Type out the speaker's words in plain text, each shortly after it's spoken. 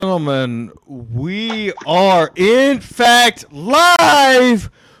Gentlemen, we are in fact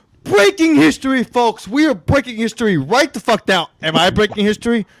live. Breaking history, folks. We are breaking history right the fuck now. Am I breaking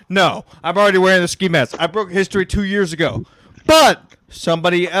history? No. I'm already wearing the ski mask. I broke history 2 years ago. But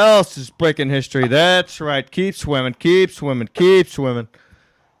somebody else is breaking history. That's right. Keep swimming, keep swimming, keep swimming.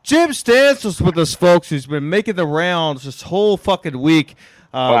 Jim Stancil's with us, folks. He's been making the rounds this whole fucking week.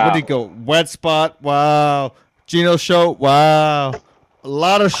 Wow. Where did he go? Wet Spot. Wow. Gino Show. Wow. A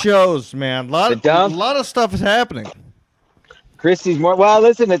lot of shows, man. A lot of stuff is happening. Christie's more. Well,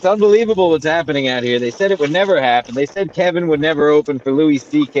 listen, it's unbelievable what's happening out here. They said it would never happen. They said Kevin would never open for Louis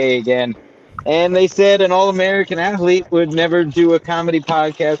C.K. again. And they said an all-American athlete would never do a comedy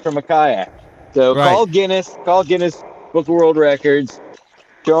podcast from a kayak. So Right. call Guinness Book of World Records,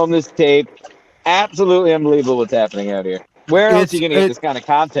 show them this tape. Absolutely unbelievable what's happening out here. Where else are you going to get this kind of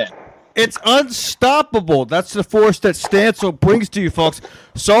content? It's unstoppable. That's the force that Stancil brings to you, folks.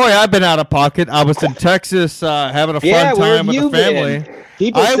 Sorry, I've been out of pocket. I was in Texas having a fun time with the family.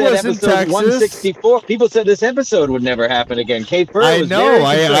 People I said was in episode Texas. 164. People said this episode would never happen again. Kate Fur I was know.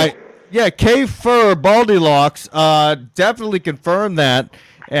 very concerned. Yeah, K Fur, Baldy Locks, definitely confirmed that.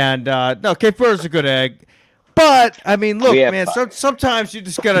 And no, K Fur is a good egg. But I mean, look, man. Sometimes you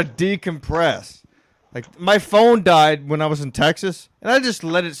just gotta decompress. Like my phone died when I was in Texas, and I just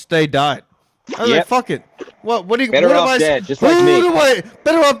let it stay died. I was like, "Fuck it." What do you? Better what off am I, dead, just like me.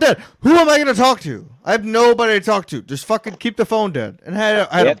 Better off dead. Who am I going to talk to? I have nobody to talk to. Just fucking keep the phone dead. And I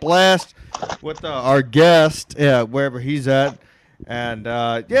had a blast with our guest, wherever he's at. And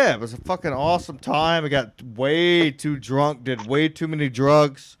it was a fucking awesome time. I got way too drunk, did way too many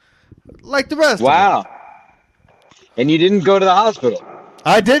drugs, like the rest. Wow. Of it. And you didn't go to the hospital?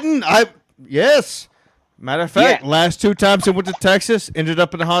 I didn't. Yes. Matter of fact, last 2 times I went to Texas, ended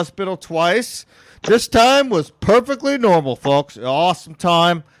up in the hospital twice. This time was perfectly normal, folks. Awesome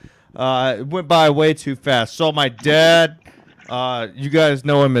time. It went by way too fast. Saw my dad. You guys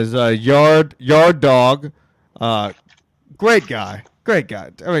know him as Yard Dog. Great guy. Great guy.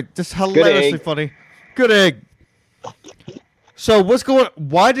 I mean, just hilariously funny. Good egg. So what's going on?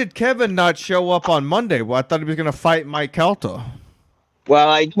 Why did Kevin not show up on Monday? Well, I thought he was going to fight Mike Calta.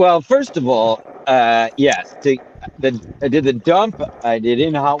 Well, first of all, yes. I did the dump. I did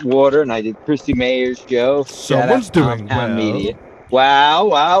In Hot Water, and I did Christy Mayer's show. Someone's doing well. Media.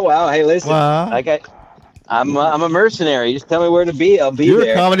 Wow. Hey, listen. Wow. I'm a mercenary. Just tell me where to be. I'll be there.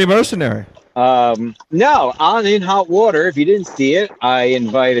 You're a comedy mercenary. No, on In Hot Water, if you didn't see it, I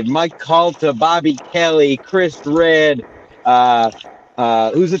invited Mike Calta, Bobby Kelly, Chris Red,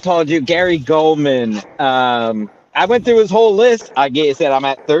 who's the tall dude? Gary Goldman. I went through his whole list. Said I'm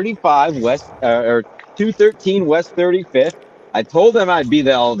at 35 West, or 213 West 35th. I told them I'd be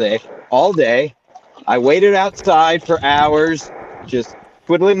there all day. I waited outside for hours, just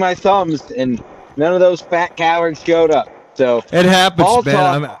twiddling my thumbs, and none of those fat cowards showed up. So it happens,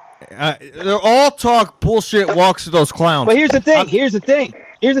 man. They're all talk bullshit walks to those clowns. But here's the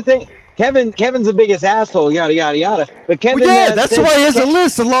thing. Kevin's the biggest asshole, yada yada yada. But Kevin, that's why he has a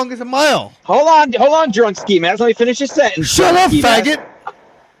list as long as a mile. Hold on, drunk ski mask. Let me finish this sentence. Shut up,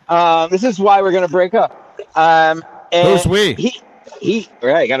 faggot. This is why we're gonna break up. Who's we? He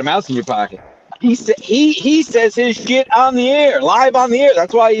right, got a mouse in your pocket. He says his shit on the air, live on the air.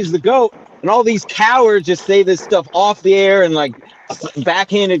 That's why he's the GOAT. And all these cowards just say this stuff off the air and like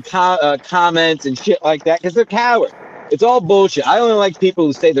backhanded comments and shit like that because they're cowards. It's all bullshit. I only like people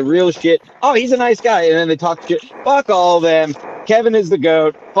who say the real shit. Oh, he's a nice guy. And then they talk shit. Fuck all of them. Kevin is the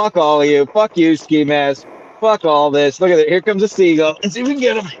GOAT. Fuck all of you. Fuck you, Ski Mask. Fuck all this. Look at it. Here comes a seagull. Let's see if we can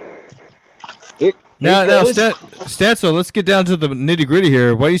get him. Now, Stancil, let's get down to the nitty gritty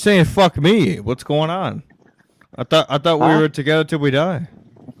here. Why are you saying fuck me? What's going on? I thought we were together till we die.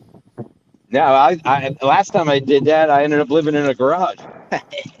 No, I last time I did that, I ended up living in a garage.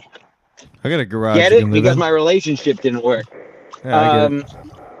 I got a garage. Get it? Because my relationship didn't work. Yeah, I get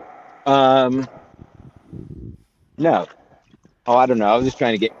it. No. Oh, I don't know. I was just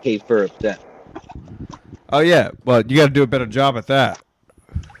trying to get Kate Fur upset. Oh, yeah. Well, you got to do a better job at that.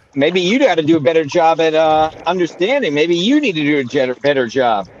 Maybe you got to do a better job at understanding. Maybe you need to do a better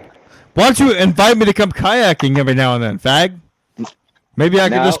job. Why don't you invite me to come kayaking every now and then, fag? Maybe I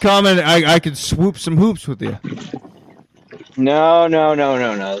can just come and I can swoop some hoops with you. No.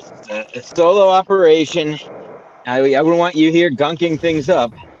 It's a solo operation. I wouldn't want you here gunking things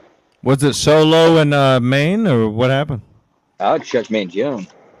up. Was it solo in Maine, or what happened? Oh, Chuck Mangione.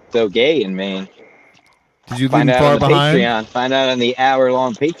 So gay in Maine. Did you leave far behind? Patreon. Find out on the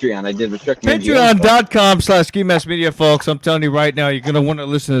hour-long Patreon I did with Chuck Mangione. Patreon.com/SkiMaskMedia, folks. I'm telling you right now, you're going to want to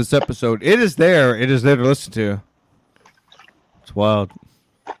listen to this episode. It is there. It is there to listen to. It's wild.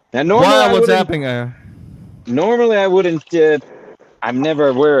 Now, normally Wow, what's happening? Normally, I wouldn't. I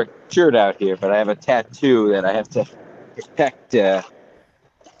never wear a shirt out here, but I have a tattoo that I have to protect.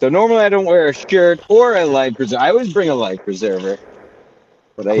 So normally, I don't wear a shirt or a life preserver. I always bring a life preserver,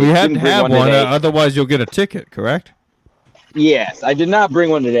 but I We had didn't to bring have one one, today. otherwise you'll get a ticket, correct? Yes, I did not bring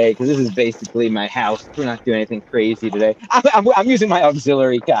one today because this is basically my house. We're not doing anything crazy today. I'm using my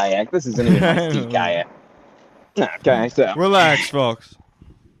auxiliary kayak. This isn't even my ski kayak. Okay, so Relax, folks.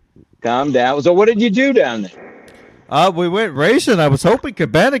 calm down. So what did you do down there? We went racing. I was hoping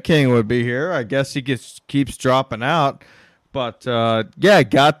Cabana King would be here. I guess he keeps dropping out. But, yeah,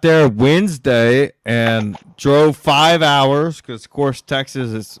 got there Wednesday and drove 5 hours because, of course,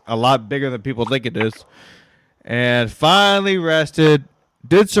 Texas is a lot bigger than people think it is. And finally rested,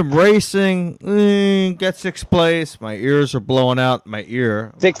 did some racing, got 6th place. My ears are blowing out my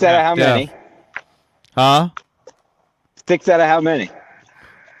ear. 6 out of how many? Huh? 6 out of how many?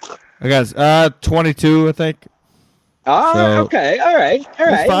 I got 22, I think. Oh, So- okay. All right.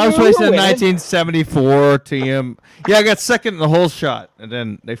 I was We're racing in winning. 1974 TM. Yeah, I got second in the whole shot, and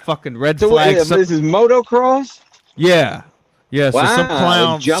then they fucking red So flag. wait, this is motocross? Yeah. So some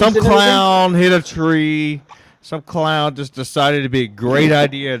Wow, jumps and clown hit a tree. Some clown just decided it'd be a great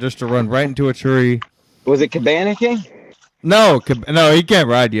idea just to run right into a tree. Was it Cabana King? No, he can't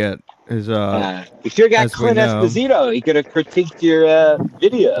ride yet. You should have got as we Clint know. Esposito. He could have critiqued your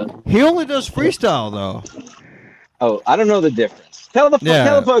video. He only does freestyle though. Oh, I don't know the difference. Tell the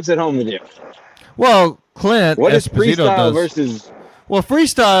folks at home the difference. Well, Clint What is Esposito freestyle does versus? Well,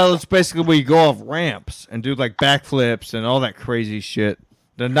 freestyle is basically where you go off ramps and do like backflips and all that crazy shit.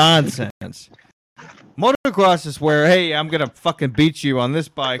 The nonsense. Motocross is where, hey, I'm going to fucking beat you on this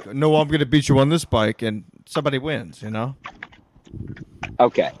bike. No, I'm going to beat you on this bike. And somebody wins, you know?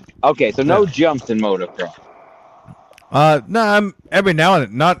 Okay. So no jumps in motocross. No, I'm every now and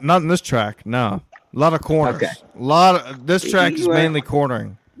then. Not in this track. No. A lot of corners. Okay. This track is mainly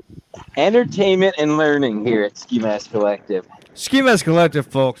cornering. Entertainment and learning here at Ski Mask Collective. Ski Mask Collective,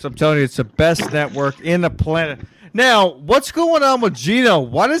 folks. I'm telling you, it's the best network in the planet. Now, what's going on with Gino?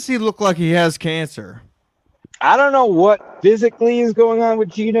 Why does he look like he has cancer? I don't know what physically is going on with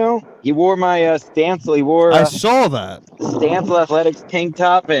Gino. He wore my Stancil. He wore I saw that. Stancil Athletics tank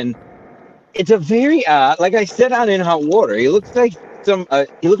top, and it's a very like I said on In Hot Water. He looks like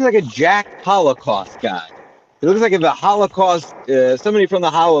he looks like a Jack Holocaust guy. He looks like if the Holocaust, somebody from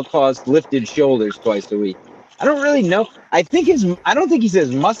the Holocaust lifted shoulders twice a week. I don't really know. I don't think he's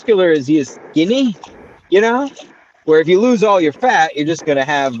as muscular as he is skinny. You know, where if you lose all your fat, you're just gonna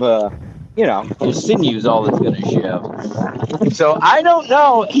have, your sinews all that's gonna show. So I don't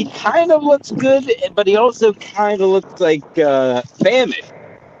know. He kind of looks good, but he also kind of looks like famished.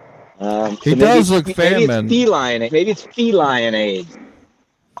 He does look famished. Maybe it's feline age.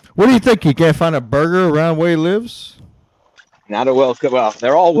 What do you think? You can't find a burger around where he lives? Not a well,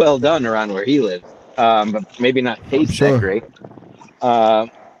 they're all well done around where he lives, but maybe not taste that great.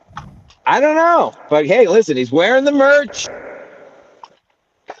 I don't know, but hey, listen, he's wearing the merch.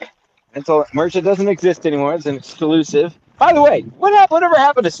 That's all merch that doesn't exist anymore. It's an exclusive. By the way, whatever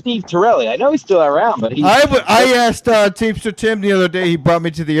happened to Steve Torelli? I know he's still around, but I asked Teamster Tim the other day. He brought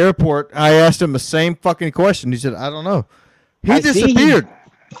me to the airport. I asked him the same fucking question. He said, "I don't know." He disappeared.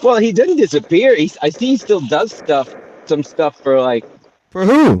 Well, he didn't disappear. I see he still does some stuff for like. For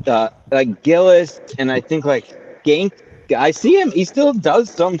who? Like Gillis and I think like Gank. I see him. He still does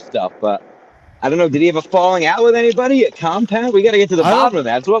some stuff, but I don't know. Did he have a falling out with anybody at Compound? We got to get to the bottom of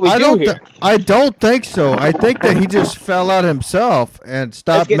that. That's what we do here. I don't think so. I think that he just fell out himself and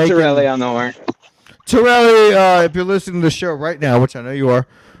stopped Let's get making. Torelli on the horn. Torelli, if you're listening to the show right now, which I know you are,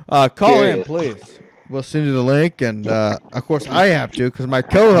 call Here in, it is. please. We'll send you the link, and of course I have to because my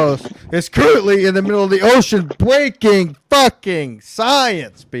co-host is currently in the middle of the ocean breaking fucking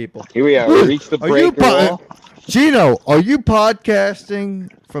science, people. Here we are. We reached the breaker wall. Gino, are you podcasting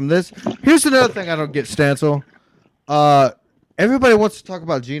from this? Here's another thing I don't get, Stancil. Everybody wants to talk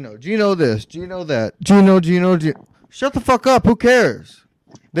about Gino. Gino this, Gino that. Gino. Shut the fuck up. Who cares?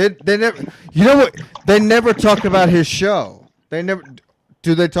 They never. You know what? They never talk about his show. They never.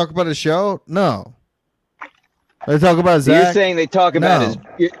 Do they talk about his show? No. They talk about Zach. You're saying they talk about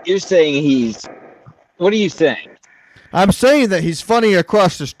his. You're saying he's. What are you saying? I'm saying that he's funny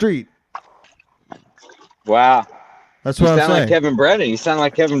across the street. Wow. That's what I'm saying. You sound like Kevin Brennan. You sound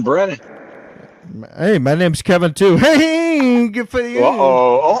like Kevin Brennan. Hey, my name's Kevin too. Hey, good for you.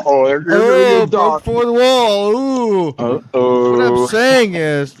 They're broke for the wall. Ooh. What I'm saying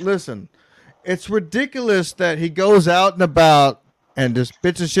is, listen, it's ridiculous that he goes out and about and just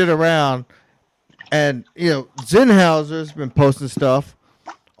bitches shit around. And, Zinhauser's been posting stuff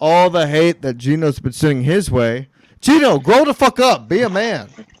all the hate that Gino's been sending his way. Gino, grow the fuck up. Be a man.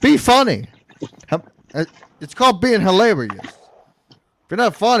 Be funny. It's called being hilarious. If you're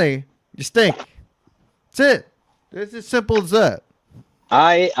not funny, you stink. That's it. It's as simple as that.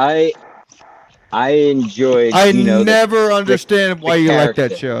 I enjoyed. I never understand why you like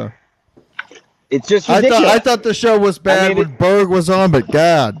that show. It's just ridiculous. I thought the show was bad when Berg was on, but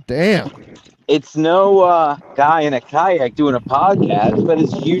god damn. It's no guy in a kayak doing a podcast, but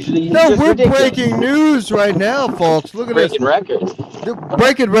it's usually we're ridiculous. Breaking news right now, folks. Look at breaking this. records.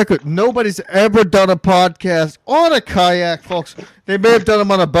 Breaking record. Nobody's ever done a podcast on a kayak, folks. They may have done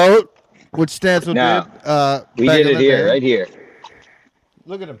them on a boat, which Stancil did. We did it here, right here.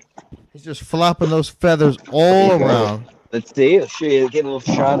 Look at him. He's just flopping those feathers all around. Let's see. I'll show you. Get a little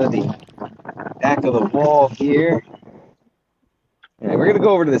shot of the back of the wall here. Yeah, we're gonna go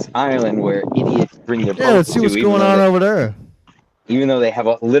over to this island where idiots bring their boats. Yeah, let's see what's going on over there. Even though they have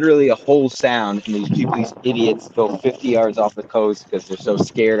literally a whole sound, and these idiots go 50 yards off the coast because they're so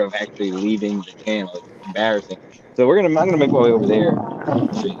scared of actually leaving the channel. It's embarrassing. So I'm gonna make my way over there.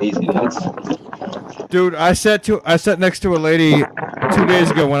 These idiots. Dude, I sat next to a lady 2 days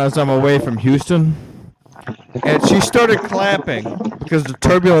ago when I was on my way from Houston, and she started clapping because the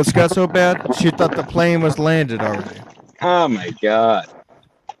turbulence got so bad. She thought the plane was landed already. Oh my god.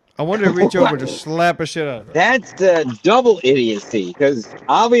 I wanted to reach over to slap a shit out of her. That's double idiocy, because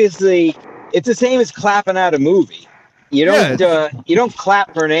obviously it's the same as clapping out a movie. You don't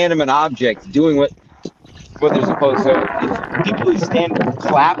clap for an animate object doing what they're supposed to. People who stand and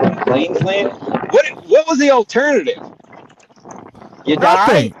clap when planes land. What was the alternative? You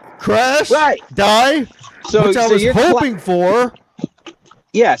die? Crash? Right. Die? Which I was hoping for.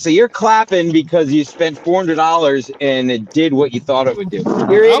 Yeah, so you're clapping because you spent $400 and it did what you thought it would do.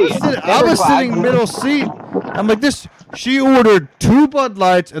 You're an idiot. I was sitting middle seat. I'm like this. She ordered 2 Bud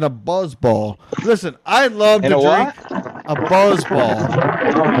Lights and a Buzz Ball. Listen, I love to drink a Buzz Ball.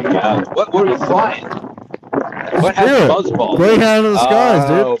 Oh my god! What were you flying? What has a Buzz Ball? Greyhound in the skies,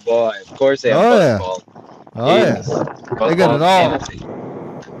 dude. Oh boy! Of course they have Buzz Ball. Oh yeah. They got it all.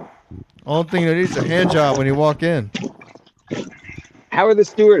 Only thing that needs a hand job when you walk in. How are the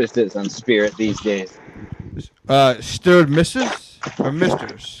stewardesses on Spirit these days? Steward Mrs. or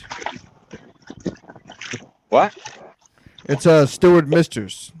Misters? What? It's Steward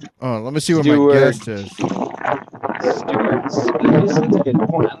Misters. Oh, let me see what my guest is. Stewards. That's a good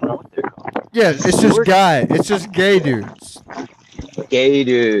point. I don't know what they're called. Yeah, it's just guy. It's just gay dudes. Gay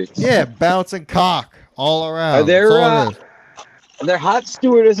dudes. Yeah, bouncing cock all around. Are there hot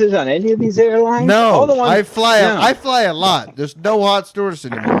stewardesses on any of these airlines? No, I fly a lot. There's no hot stewardess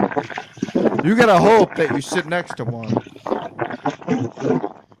anymore. You gotta hope that you sit next to one.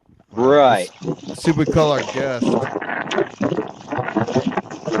 Right. Let's see if we call our guest.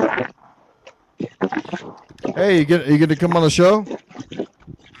 Hey, you gonna come on the show?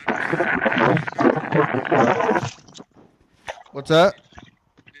 What's that?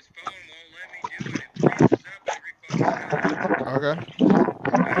 This phone won't let me do it. It freezes up every fucking time. Okay.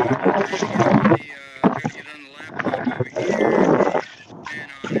 Gotta get on the laptop over here,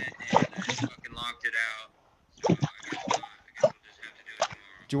 and on it, and I fucking locked it out. So I guess I'll just have to do it tomorrow.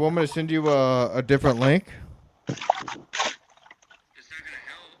 Do you want me to send you a different link? It's not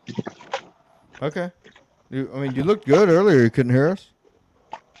gonna help. Okay. You looked good earlier. You couldn't hear us?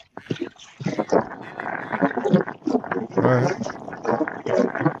 All right.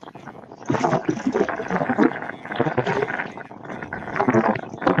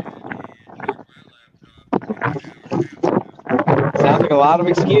 Sounds like a lot of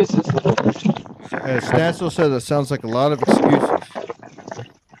excuses. Stancil said it sounds like a lot of excuses. No,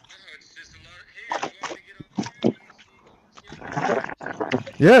 it's just a lot. Hey, you want me to get on?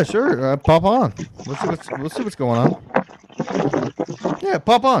 Yeah, sure. Pop on. Let's see what's going on. Yeah,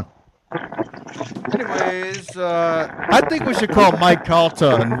 pop on. Anyways, I think we should call Mike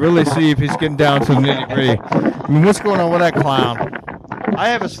Calta and really see if he's getting down to the nitty-gritty. I mean, what's going on with that clown? I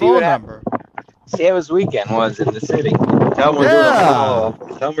have his phone number. See how his weekend was in the city. Tell him we're doing a follow-up.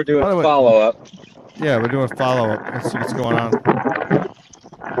 Tell him we're doing a follow-up. Yeah, we're doing a follow-up. Let's see what's going on.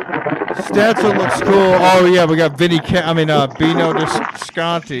 Stancil looks cool. Oh, yeah, we got Bino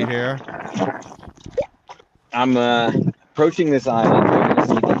Descanti here. I'm approaching this island. We're going to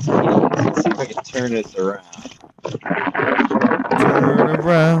see these idiots. Let's see if I can turn this around. Turn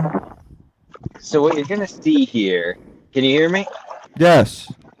around. So what you're going to see here, can you hear me?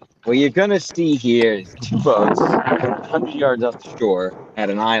 Yes. What you're going to see here is 2 boats 100 yards off the shore at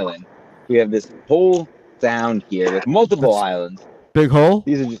an island. We have this whole sound here with multiple islands. Big hole?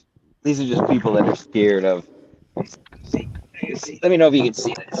 These are just people that are scared of. See, I you see. Let me know if you can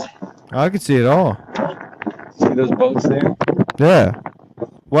see this. I can see it all. See those boats there? Yeah.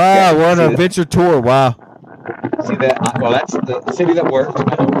 Wow, Yeah, we're on see an that? adventure tour. Wow. See that? Well, that's the city that worked.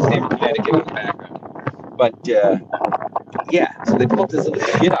 Stamford, Connecticut in the background. But yeah, so they built this little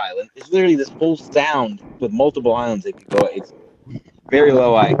shit island. It's literally this whole sound with multiple islands they could go. It's very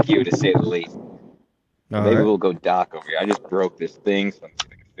low IQ to say the least. All Maybe right. we'll go dock over here. I just broke this thing, so I'm see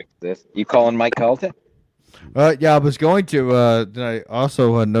if I can fix this. You calling Mike Calta? Yeah, I was going to. Then I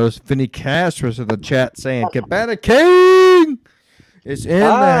also noticed Vinny Cash was in the chat saying, Cabana King is in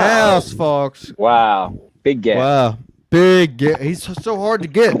the house, folks. Wow, big gap. Wow. Big. He's so hard to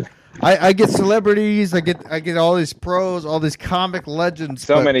get. I get celebrities. I get all these pros, all these comic legends.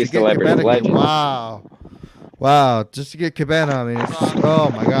 So but many to get celebrity Cabana King, legends. wow. Wow. Just to get Cabana, I mean, oh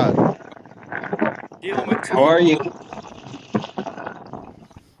my God. Dealing with How are you?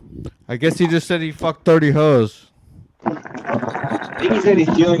 I guess he just said he fucked 30 hoes. I think he said he's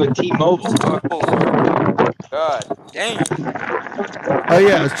dealing with T-Mobile. God damn. Oh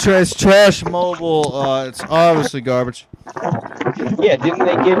yeah, it's trash mobile. It's obviously garbage. Yeah, didn't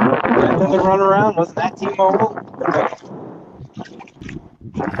they give Brendan the runaround? Wasn't that T-Mobile?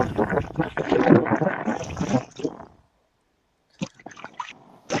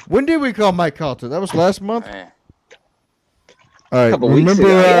 When did we call Mike Calter? That was last month. Man. All right, Couple weeks remember.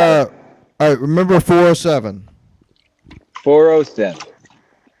 ago, yeah. All right, remember 407. 407.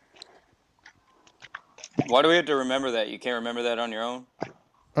 Why do we have to remember that? You can't remember that on your own?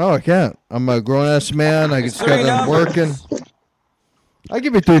 Oh, I can't. I'm a grown ass man. I It's just got three done numbers. working. I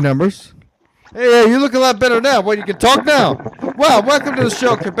give you 3 numbers. Hey, you look a lot better now. Well, you can talk now. Wow, welcome to the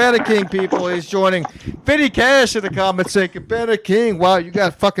show, Cabana King people. He's joining Vinny Cash in the comments saying, Cabana King, wow, you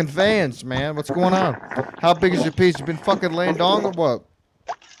got fucking fans, man. What's going on? How big is your piece? You been fucking laying dong or what?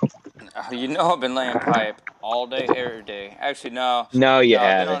 You know I've been laying pipe all day, every day. Actually, no. No, you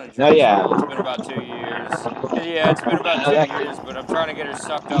I've been on a haven't. drug No, you trial. haven't. It's been about 2 years. Yeah, it's been about 2 years, but I'm trying to get her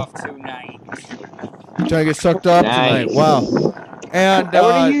sucked off tonight. Trying to get sucked up Nice. tonight. Wow. And Now,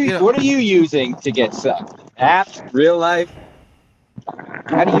 what are you you using to get sucked? Apps? Real life?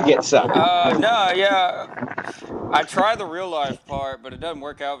 How do you get sucked? No, yeah. I try the real life part, but it doesn't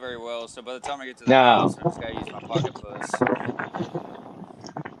work out very well. So by the time I get to the No. house, I just gotta use my pocket puss.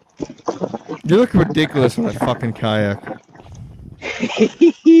 you look ridiculous in that fucking kayak.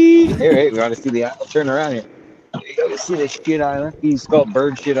 Here, hey, we want to see the island. Turn around here. There you go. You see this shit island? You spell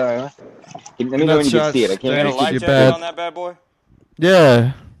bird shit island. Let me know when you can see it. I You got Thank a you, can't. life you jacket bad. on that bad boy?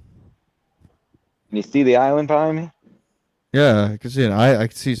 Yeah. Can you see the island behind me? Yeah, I can see it. I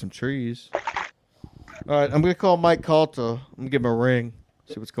can see some trees. All right, I'm gonna call Mike Calta. I'm gonna give him a ring.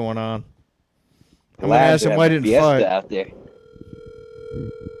 See what's going on. I'm gonna ask him why he didn't fight. out there.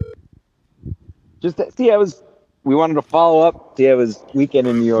 Just to see, we wanted to follow up. See how his weekend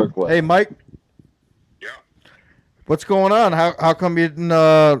in New York was. Hey, Mike. Yeah. What's going on? How come you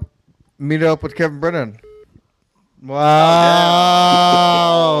didn't meet up with Kevin Brennan? Wow,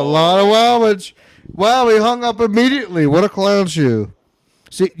 a lot of wowage. Wow, he hung up immediately. What a clown shoe.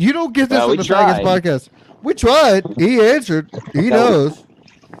 See, you don't get this Well, on we the Faggots tried. podcast. We tried. He answered. He knows.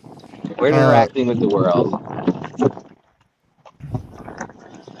 We're interacting with the world.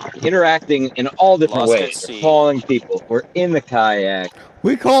 Interacting in all different Lost at ways. sea. We're calling people. We're in the kayak.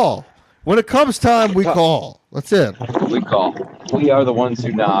 We call. When it comes time, we call. That's it. We call. We are the ones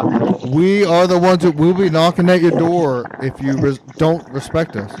who knock. We are the ones that will be knocking at your door if you don't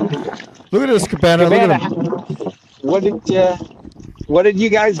respect us. Look at this, Cabana. Look at him. What did you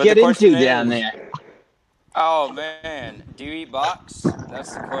guys But get the into question down is- there? Oh man, do you eat box?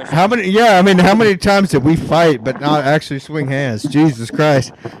 That's the question. How many? Yeah, I mean, how many times did we fight but not actually swing hands? Jesus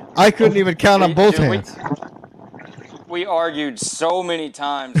Christ, I couldn't even count on both Dude, hands. We argued so many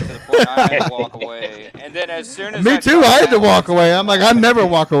times to the point I had to walk away. And then as soon as Me too. I had to walk away. I'm like, I never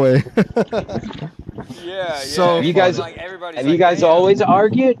walk away. Yeah. So- Have you guys- like, everybody's Have like, you guys "Damn." always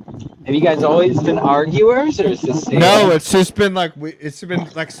argued? Have you guys always been arguers, or is this? No, it's just been like it's been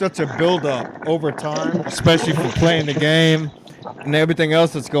like such a build up over time, especially for playing the game and everything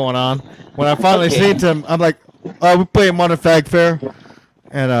else that's going on. When I finally Okay. seen him, I'm like, oh, we play Modern Fag Fair,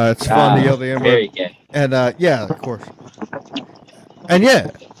 and it's fun to yell the N Very word. gay. And yeah, of course. And yeah,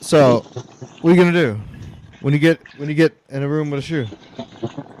 so what are you gonna do when you get in a room with a shoe?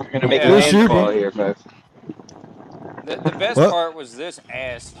 We're gonna make Yeah. a Shoot, landfall bro. here, folks. The best What? part was this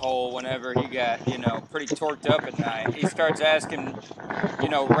asshole whenever he got, pretty torqued up at night. He starts asking,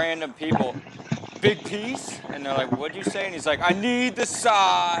 random people, big piece? And they're like, what'd you say? And he's like, I need the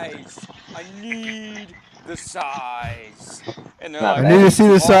size. I need the size. And they're Not like, I need to "What see are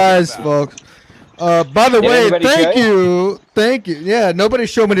you the talking size, about?" folks. By the Did way, anybody show thank you. Yeah, nobody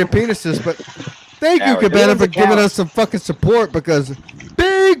showed me their penises, but thank you, Now we're doing Cabana, the for giving count. us some fucking support because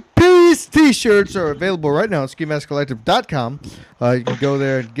Big Piece T-shirts are available right now at SkiMaskCollective.com. You can go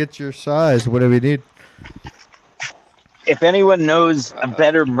there and get your size, whatever you need. If anyone knows a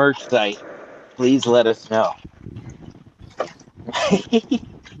better merch site, please let us know.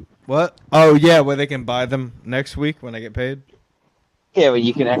 What? Oh yeah, where they can buy them next week when I get paid. Yeah, but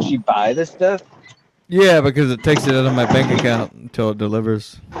you can actually buy this stuff. Yeah, because it takes it out of my bank account until it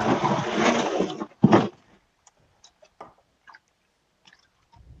delivers.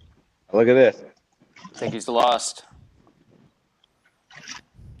 Look at this. I think he's lost.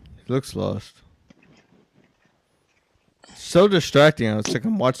 He looks lost. So distracting. It's like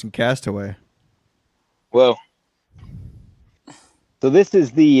I'm watching Castaway. Whoa. So this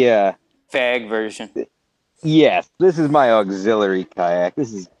is the Fag version. yes, this is my auxiliary kayak.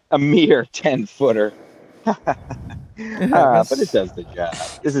 This is a mere 10-footer. But it does the job.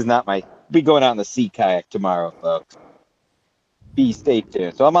 This is not my be going out in the sea kayak tomorrow, folks. Stay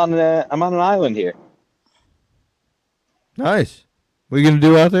tuned. So I'm on an island here. Nice. What are you gonna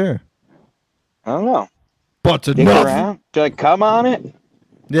do out there? I don't know. But Dig enough. around. Should I come on it?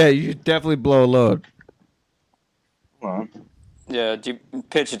 Yeah, you should definitely blow a load. Hold on. Yeah, do you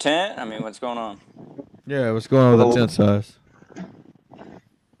pitch a tent? I mean, what's going on? Yeah, what's going on with the tent size?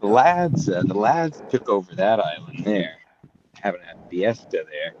 The lads took over that island there. Having a fiesta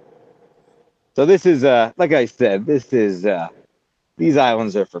there. So this is like I said, this is these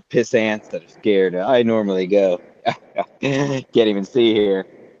islands are for piss ants that are scared. I normally go. Can't even see here.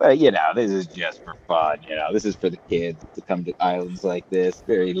 But this is just for fun. This is for the kids to come to islands like this.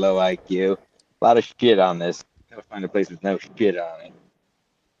 Very low IQ. A lot of shit on this. Gotta find a place with no shit on it.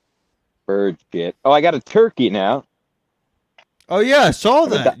 Bird shit. Oh, I got a turkey now. Oh yeah, I saw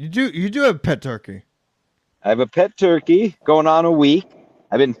that. You do have a pet turkey. I have a pet turkey going on a week.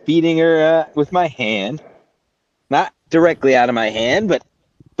 I've been feeding her with my hand. Not directly out of my hand, but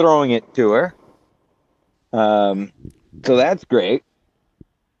throwing it to her. So that's great.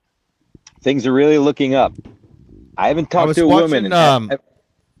 Things are really looking up. I haven't talked to a woman.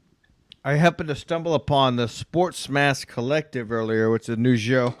 I happened to stumble upon the Sports Mask Collective earlier, which is a new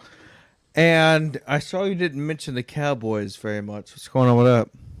show. And I saw you didn't mention the Cowboys very much. What's going on with that?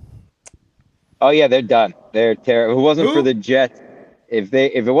 Oh yeah, they're done. They're terrible. If it wasn't for the Jets, if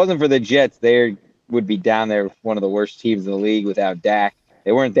it wasn't for the Jets, they would be down there with one of the worst teams in the league without Dak.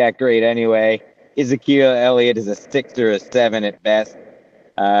 They weren't that great anyway. Ezekiel Elliott is a 6 or a 7 at best.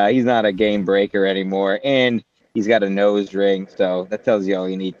 He's not a game breaker anymore, and he's got a nose ring, so that tells you all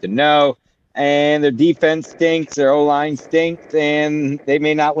you need to know. And their defense stinks, their O-line stinks, and they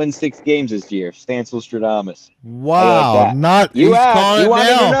may not win 6 games this year. Stancil Stradamus. Wow, You asked. You wanted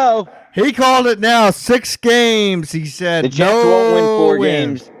to know. He called it now. 6 games. He said The Jets won't win 4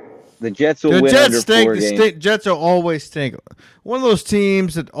 games. The Jets will win under 4 games. The Jets will always stink. One of those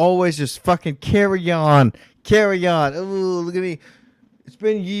teams that always just fucking carry on. Ooh, look at me. It's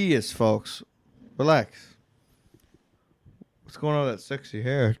been years, folks. Relax. What's going on with that sexy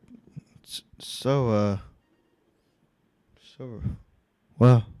hair? It's so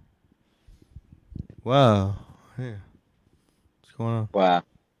wow. Yeah. What's going on? Wow.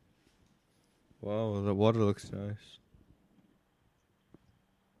 Wow, the water looks nice.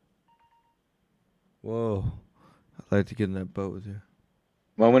 Whoa. I'd like to get in that boat with you.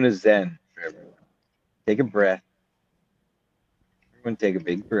 Moment of zen for everyone. Take a breath. Everyone take a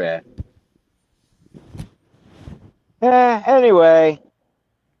big breath. Anyway.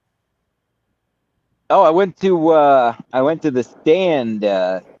 Oh, I went to the stand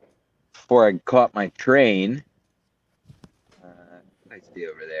before I caught my train. What did I see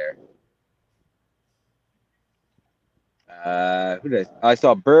over there? Who did I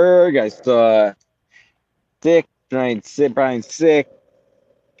saw Berg. I saw Brian Sick,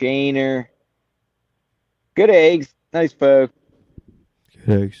 Janer. Good eggs. Nice folk.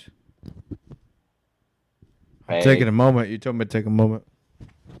 Good eggs. I'm taking a moment. You told me to take a moment.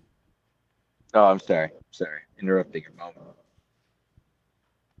 Oh, I'm sorry. Interrupting your moment.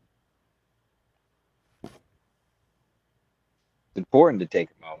 It's important to take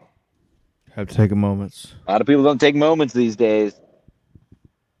a moment. Have to take a moment. A lot of people don't take moments these days.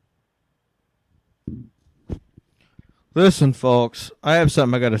 Listen, folks, I have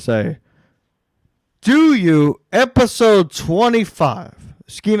something I got to say. Do you, episode 25,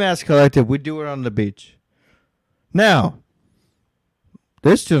 Ski Mask Collective, we do it on the beach. Now,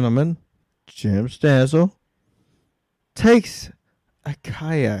 this gentleman, Jim Stansel, takes a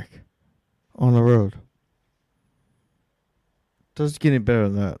kayak on the road. Doesn't get any better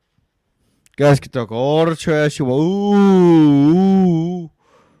than that. Guys can talk all the trash you want. Ooh.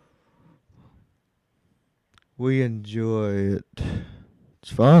 We enjoy it.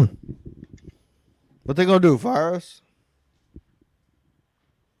 It's fun. What they gonna do? Fire us?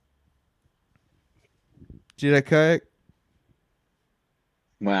 See that kayak?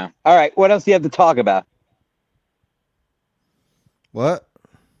 Wow. All right. What else do you have to talk about? What?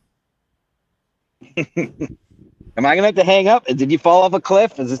 Am I gonna have to hang up? Did you fall off a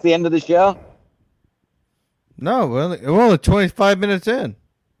cliff? Is this the end of the show? No, we're only 25 minutes in.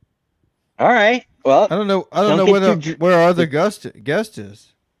 All right. Well, I don't know Don't get where our other guest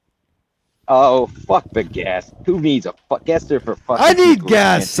is. oh, fuck the guest. Who needs a guest there for fucking? I need people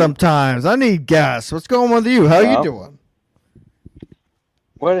gas who can't- sometimes. I need gas. What's going on with you? How you Well, doing?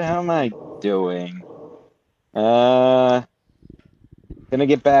 What the hell am I doing? Gonna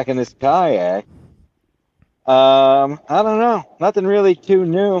get back in this kayak. I don't know. Nothing really too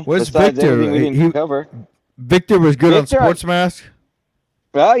new. Where's besides Victor? everything we didn't He- cover. Victor was good Victor, on Sports Mask.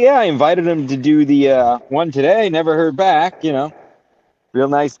 Well, yeah, I invited him to do the one today. Never heard back. Real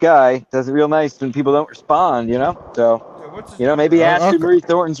nice guy. Does it real nice when people don't respond. So maybe Ashley Marie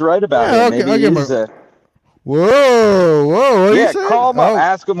Thornton's right about Yeah, it. okay, Maybe I'll give him he's Whoa! What yeah. you say? Call him up.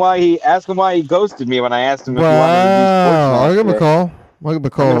 Ask him why he ghosted me when I asked him if he wanted Wow! I'll to give him do a Sports call. I'll give him a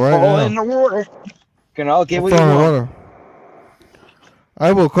call Master. right Fall now. in the water. I'll get what you Fall in the want. water.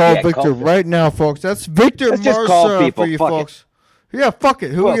 I will call Yeah, Victor call- right now, folks. That's Victor Let's just call Marsa people. for you, Fuck it. folks. Yeah, fuck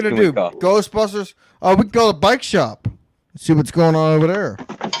it. Who Who are else we gonna can we do? call? Ghostbusters? Oh, we can call the bike shop. See what's going on over there.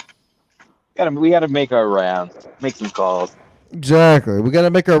 We gotta make our rounds. Make some calls. Exactly. We got to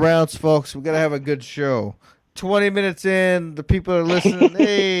make our rounds, folks. We got to have a good show. 20 minutes in, the people are listening.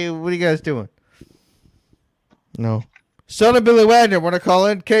 Hey, what are you guys doing? No. Son of Billy Wagner, want to call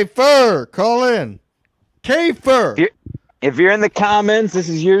in? K-Fur, call in. K-Fur. If you're in the comments, this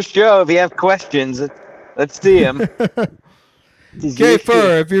is your show. If you have questions, let's see them.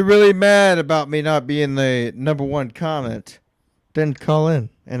 K-Fur, if you're really mad about me not being the number one comment, then call in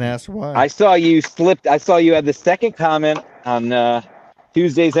and ask why. I saw you slipped. I saw you had the second comment on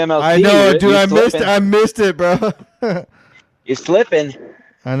Tuesday's MLT. I know, dude. You're I missed it, bro. You're slipping.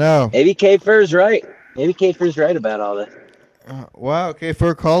 I know. Maybe K-Fur's right. Maybe K-Fur's right about all this. Wow,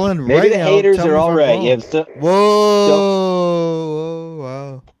 K-Fur, call in Maybe right the now. haters Tell me are if all I'm right. wrong. You have Whoa,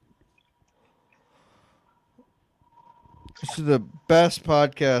 wow. This is the best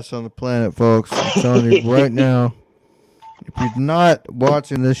podcast on the planet, folks. I'm telling you right now. If you're not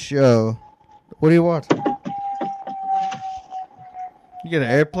watching this show, what are you watching? You got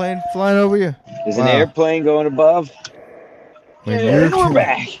an airplane flying over you? There's Wow. an airplane going above. Like And you're we're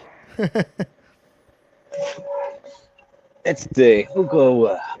back. Let's see. We'll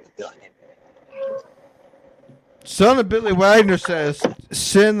go. Son of Billy Wagner says,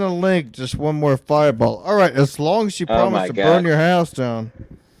 send the link, just one more fireball. All right, as long as you Oh promise my to God. burn your house down.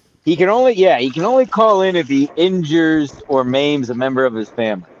 He can only call in if he injures or maims a member of his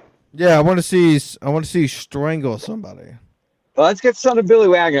family. Yeah, I want to see you strangle somebody. Well, let's get Son of Billy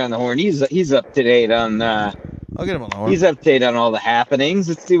Wagner on the horn. He's up to date on I'll get him on the horn. he's up to date on all the happenings.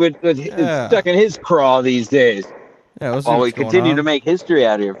 Let's see what Yeah. is stuck in his craw these days. Yeah, let's see While we what's going continue on. to make history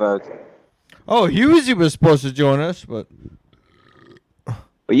out here, folks. Oh, Husey was supposed to join us, but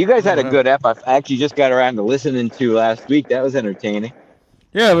But you guys had a Yeah. good ep. I actually just got around to listening to last week. That was entertaining.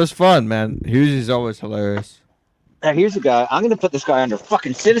 yeah, it was fun, man. Husey's always hilarious. Now here's a guy. I'm gonna put this guy under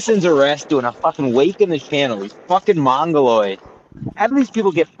fucking citizen's arrest doing a fucking wake in the channel. He's fucking mongoloid. How do these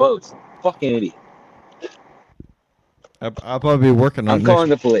people get boats? Fucking idiot. I'll probably be working on I'm calling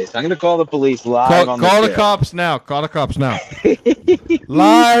the police. I'm gonna call the police live on Call the the show. cops now. Call the cops now.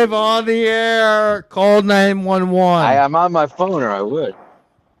 Live on the air. Call 911. I'm on my phone, or I would.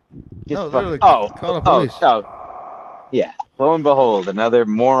 No, Just literally, oh, call the police. Yeah. Lo and behold, another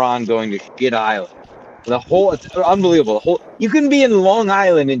moron going to Shit Island. It's unbelievable. You can be in Long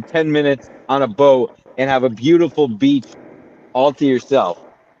Island in 10 minutes on a boat and have a beautiful beach all to yourself.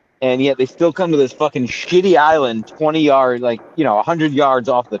 And yet they still come to this fucking shitty island 20 yards, 100 yards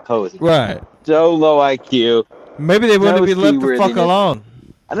off the coast. Right. So low IQ. Maybe they wouldn't No be left the fuck seaworthiness. alone.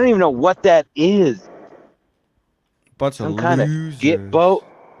 I don't even know what that is. Bunch Some of kind losers. of shit boat.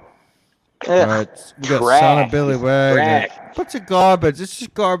 All Ugh. right, we got Son Trash. of Billy Wagner. Trash. Bunch of garbage. It's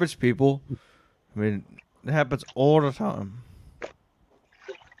just garbage, people. I mean, it happens all the time.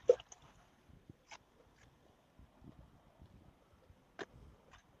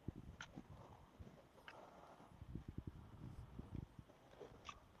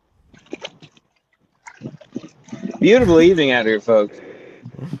 Beautiful evening out here, folks.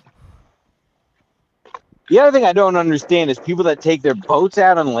 The other thing I don't understand is people that take their boats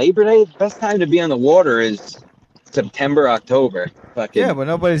out on Labor Day. The best time to be on the water is September, October. Fucking Yeah, but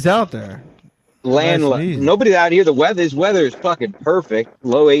nobody's out there. land. Nice and easy. Nobody out here. The weather is fucking perfect.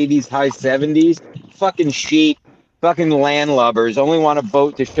 Low 80s, high 70s. Fucking sheep. Fucking landlubbers only want a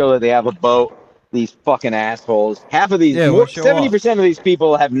boat to show that they have a boat. These fucking assholes. Half of these, Yeah, we'll show 70% of these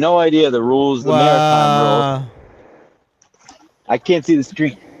people have no idea the rules, the maritime rules. I can't see the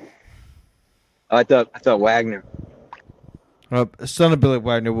screen. Oh, I thought Wagner. Son of Billy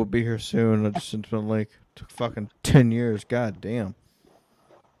Wagner will be here soon. I just sent him a link. Took fucking 10 years. God damn.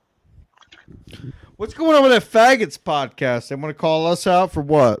 What's going on with that Faggots podcast? They want to call us out for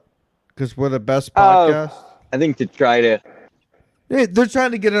what? Because we're the best podcast? I think to try to. They're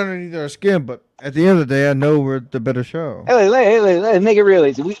trying to get underneath our skin, but at the end of the day, I know we're the better show. Hey, let's make it real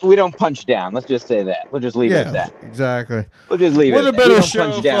easy. We don't punch down. Let's just say that. We'll just leave it at that. Exactly. We'll just leave We're it the at that. better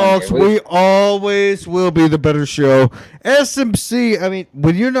show, folks. We always will be the better show. SMC, I mean,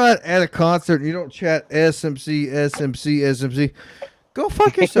 when you're not at a concert and you don't chat SMC, go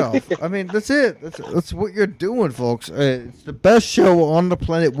fuck yourself. I mean, that's it. That's what you're doing, folks. It's the best show on the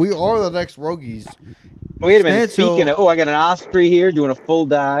planet. We are the next Rogies. Wait a minute. Speaking of, I got an osprey here doing a full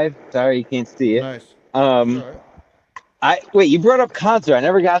dive. Sorry, you can't see it. Nice. Wait, you brought up concert. I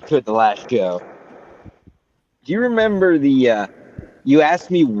never got to it the last show. Do you remember you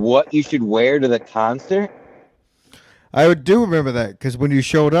asked me what you should wear to the concert? I do remember that because when you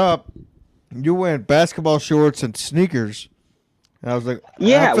showed up, you were wearing basketball shorts and sneakers. And I was like,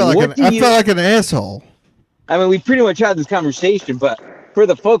 yeah, I felt like an asshole. I mean, we pretty much had this conversation, but for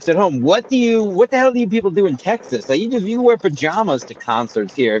the folks at home, what the hell do you people do in Texas? Like, you wear pajamas to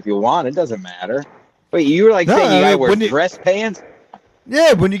concerts here if you want. It doesn't matter. Wait, you were saying you gotta wear dress pants?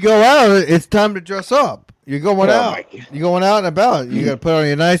 Yeah, when you go out, it's time to dress up. You're going out. You're going out and about. You got to put on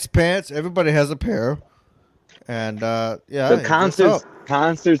your nice pants. Everybody has a pair. And, yeah. So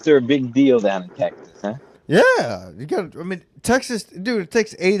concerts are a big deal down in Texas, huh? Yeah. You got. I mean, Texas, dude, it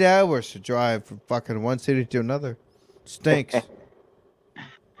takes 8 hours to drive from fucking one city to another. Stinks.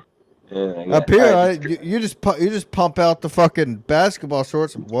 Up here, you just pump out the fucking basketball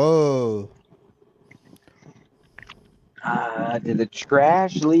shorts. Whoa. Did the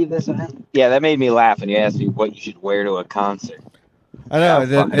trash leave this one? Yeah, that made me laugh when you asked me what you should wear to a concert. I know.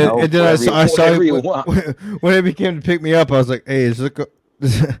 And then I saw you when it came to pick me up. I was like, "Hey, does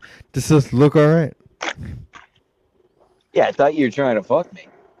this look all right?" Yeah, I thought you were trying to fuck me.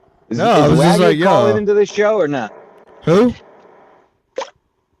 I was just like, calling into the show or not? Who?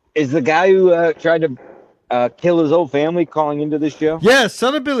 Is the guy who tried to kill his whole family calling into the show? Yeah,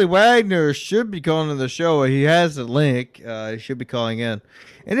 Son of Billy Wagner should be calling into the show. He has a link. He should be calling in.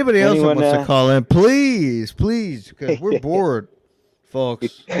 Anybody else that wants to call in, please, because we're bored,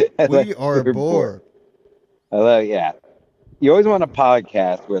 folks. We are bored. Yeah. You always want a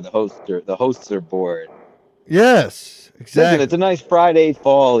podcast where the hosts are bored. Yes, exactly. Listen, it's a nice Friday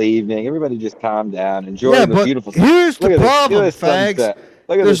fall evening. Everybody just calm down, enjoy the beautiful. Here's the problem, fags.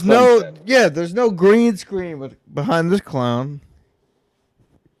 There's no green screen behind this clown.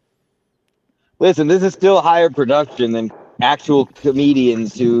 Listen, this is still higher production than actual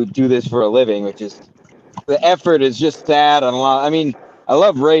comedians who do this for a living, which is the effort is just sad on a lot. I mean, I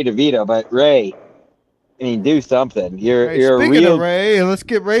love Ray DeVito, but Ray, I mean, do something. You're a real. Speaking of Ray, let's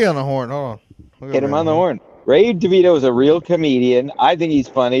get Ray on the horn. Hold on. Get him on the horn. Ray DeVito is a real comedian. I think he's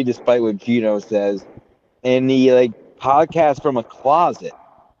funny, despite what Gino says. And he podcasts from a closet.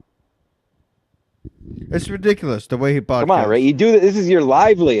 It's ridiculous the way he podcasts. Come on, Ray. You do this. This is your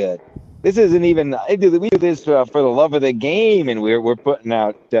livelihood. This isn't even. We do this for the love of the game, and we're putting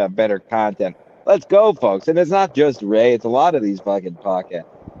out better content. Let's go, folks. And it's not just Ray. It's a lot of these fucking podcasts.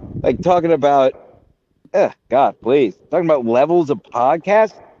 Like talking about. God, please. Talking about levels of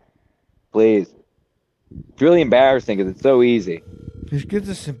podcasts. Please. It's really embarrassing because it's so easy. Just get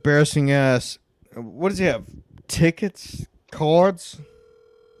this embarrassing ass. What does he have? Tickets? Cards?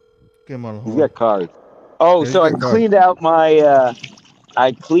 Get him on the horn. He's got cards. Oh, so I cleaned out my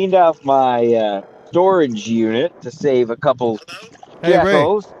storage unit to save a couple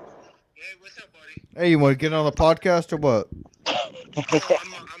jackals. Hey, what's up, buddy? Hey, you want to get on the podcast or what? I'm not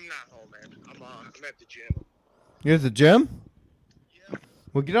home, man. I'm at the gym. You're at the gym? Yeah.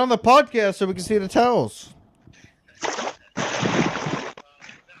 Well, get on the podcast so we can see the towels.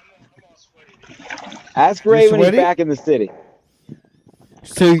 Ask Ray when he's back in the city.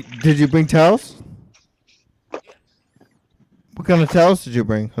 So, did you bring towels? What kind of towels did you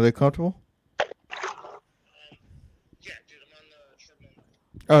bring? Are they comfortable? Yeah, dude, I'm on the treadmill.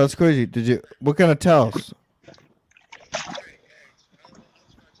 Oh, that's crazy. What kind of towels?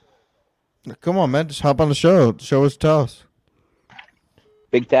 Come on, man. Just hop on the show. Show us towels.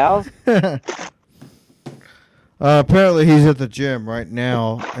 Big towels? Apparently, he's at the gym right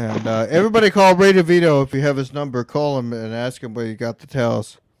now. And everybody call Ray DeVito if you have his number. Call him and ask him where you got the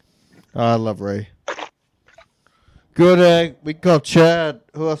towels. I love Ray. Good egg. We can call Chad.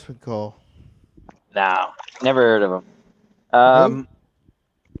 Who else we call? No, never heard of him.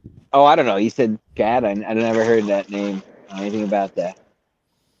 Oh, I don't know. You said Chad. I never heard that name. Anything about that?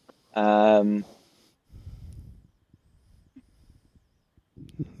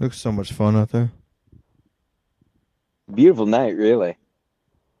 Looks so much fun out there. Beautiful night, really.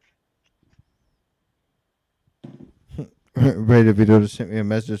 Ray DeVito just sent me a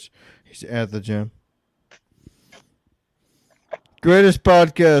message. He's at the gym. Greatest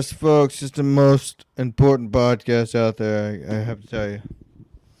podcast, folks. It's the most important podcast out there. I have to tell you.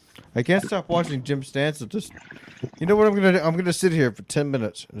 I can't stop watching Jim Stanson. Just, you know what I'm gonna do? I'm gonna sit here for 10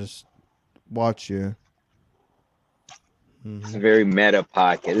 minutes and just watch you. It's a very meta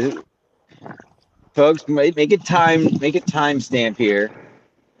podcast. Folks, make a timestamp here,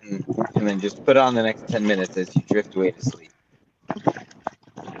 and then just put on the next 10 minutes as you drift away to sleep.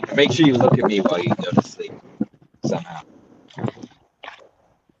 Make sure you look at me while you go to sleep, somehow.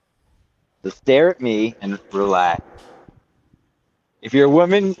 So stare at me and relax. If you're a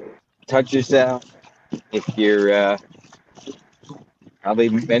woman, touch yourself. If you're probably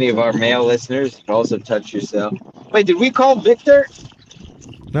many of our male listeners, also touch yourself. Wait, did we call Victor?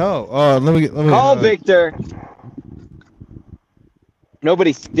 No. Let me Call Victor.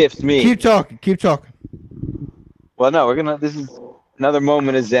 Nobody stiffs me. Keep talking. Well, no, this is another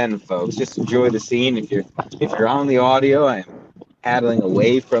moment of zen, folks. Just enjoy the scene. If you're on the audio, I'm paddling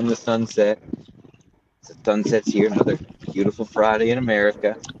away from the sunset. The sunset's here, another beautiful Friday in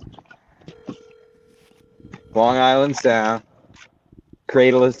America. Long Island Sound,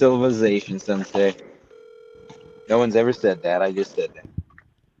 cradle of civilization, some say. No one's ever said that. I just said that.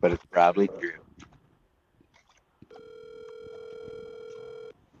 But it's probably true.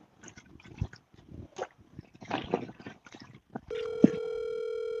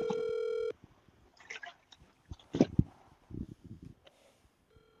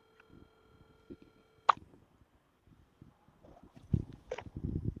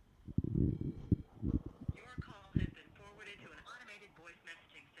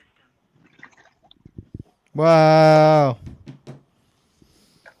 Wow.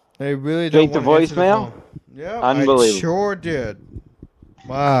 They really don't Straight to want answer the voicemail? phone. Yeah, Unbelievable. I sure did.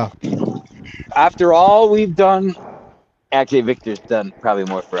 Wow. After all we've done, actually Victor's done probably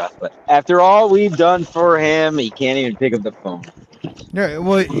more for us, but after all we've done for him, he can't even pick up the phone. Yeah,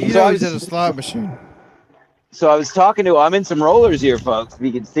 well, he's at a slot machine. So I was talking to, I'm in some rollers here, folks. If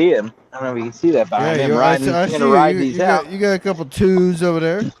you can see him. I don't know if you can see that behind him. I see Gonna ride these out. You got a couple twos over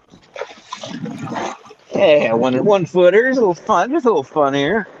there. Yeah, one footers, a little fun. Just a little fun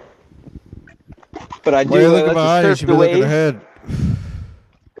here. But I do Well, you look like behind to you, surf should the be looking waves. ahead.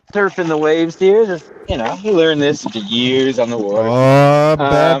 Surfing the waves here. Just, you learn this for years on the water. Oh,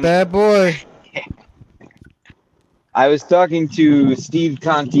 bad boy. I was talking to Steve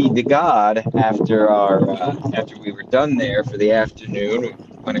Conti de God after we were done there for the afternoon. We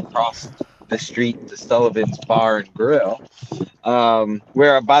went across the street to Sullivan's Bar and Grill,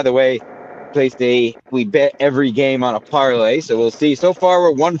 where, by the way, we bet every game on a parlay, so we'll see. So far,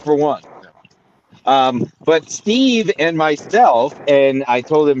 we're 1 for 1. But Steve and myself, and I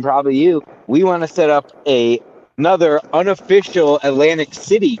told him probably you, we want to set up another unofficial Atlantic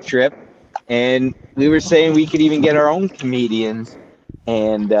City trip. And we were saying we could even get our own comedians,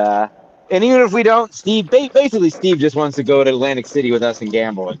 and even if we don't, Steve just wants to go to Atlantic City with us and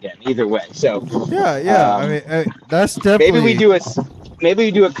gamble again. Either way, so yeah. I mean, that's definitely. Maybe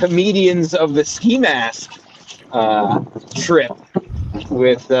we do a comedians of the ski mask trip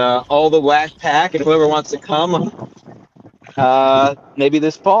with all the Whack Pack and whoever wants to come. Maybe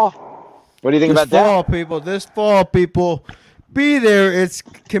this fall. What do you think about that? This fall, people. Be there. It's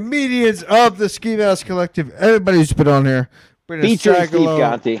comedians of the Ski Mask Collective. Everybody's been on here. Featuring Steve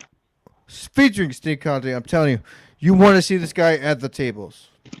Conti. Featuring Steve Conti. I'm telling you, you want to see this guy at the tables.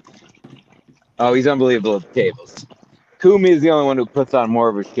 Oh, he's unbelievable at the tables. Kumi is the only one who puts on more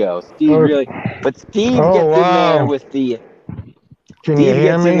of a show. Steve gets in there with the. Can you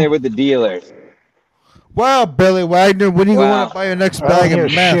hear me? In there with the dealers. Wow, Billy Wagner, when are you going to buy your next bag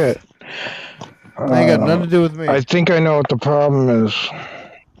of meth? Shit. Ain't got nothing to do with me. I think I know what the problem is.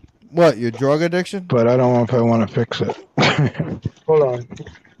 What, your drug addiction? But I don't know if I want to fix it. Hold on.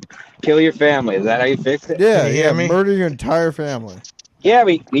 Kill your family. Is that how you fix it? Yeah, murder your entire family. Yeah,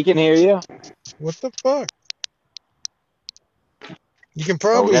 we can hear you. What the fuck? You can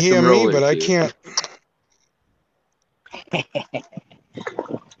probably got hear some me, rollers but I here. can't.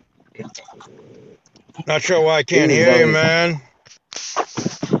 Not sure why I can't This is hear you, always- man.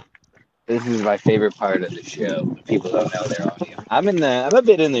 This is my favorite part of the show. People don't know their audio. I'm a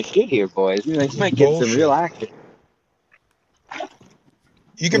bit in the shit here, boys. You might get some Bullshit. real action.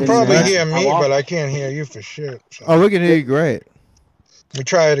 You can This probably is- hear me, how but I can't hear you for shit. So. Oh, we can hear you great. Let me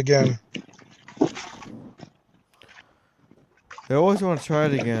try it again. They always want to try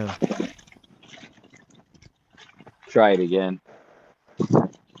it again. Try it again.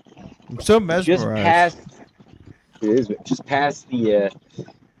 I'm so mesmerized. Just past the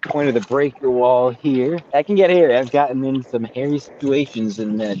point of the breaker wall here. I can get hairy. I've gotten in some hairy situations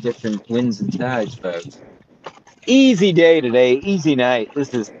in different winds and tides, folks. Easy day today. Easy night.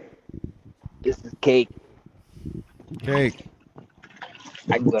 This is cake. Cake.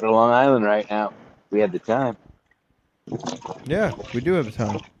 I can go to Long Island right now. We have the time. Yeah, we do have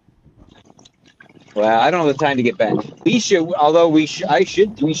time. Well, I don't have the time to get back. We should, although we should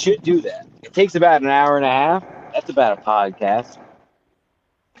do that. It takes about an hour and a half. That's about a podcast.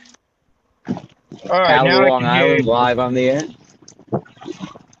 All right, Out now of I Long can hear Island, you. live on the air. What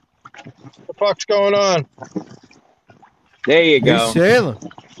the fuck's going on? There you He's go. sailing.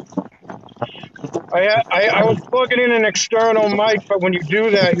 I was plugging in an external mic, but when you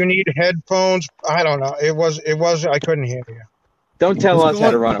do that, you need headphones. I don't know. It was. I couldn't hear you. Don't tell What's us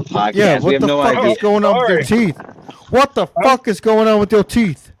how to going- run a podcast. Yeah, we what have the no fuck idea. is going on with your Sorry. teeth? What the fuck is going on with your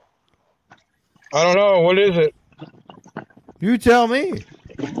teeth? I don't know. What is it? You tell me.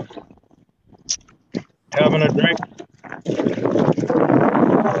 Having a drink.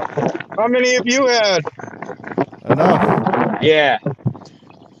 How many of you had? Enough. Yeah.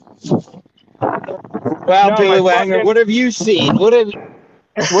 Well, No, Billy my Wagner, fucking- what have you seen? What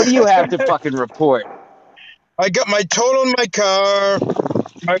do you have to fucking report? I got my total in my car.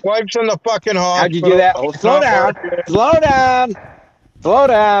 My wife's in the fucking hospital. How'd you do that? Oh, slow Not down. working. Slow down. Slow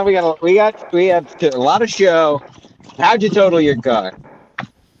down. We have a lot of show. How'd you total your car?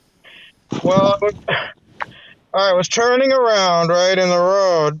 Well, I was turning around right in the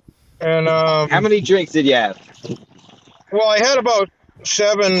road, and How many drinks did you have? well, I had about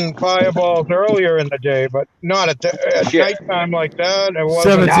 7 fireballs earlier in the day, but not at Shit. nighttime like that. It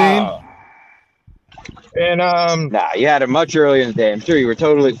wasn't. 17? No. And Nah, you had it much earlier in the day. I'm sure you were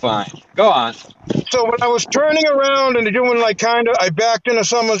totally fine. Go on. so when I was turning around and doing like I backed into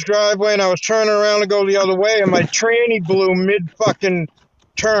someone's driveway and I was turning around to go the other way, and my tranny blew mid fucking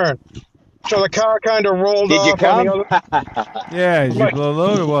turn. So the car kind of rolled Did you off on come? the other. Yeah, did you blow a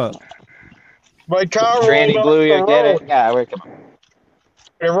load or what? My car Tranny rolled blew off you. the Get road. it? Yeah, we're coming.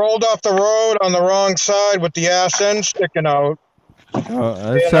 It rolled off the road on the wrong side with the ass end sticking out.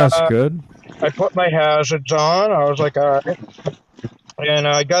 Oh, that sounds good. I put my hazards on. I was like, all right. And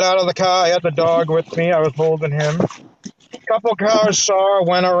I got out of the car. I had the dog with me. I was holding him. A couple cars saw,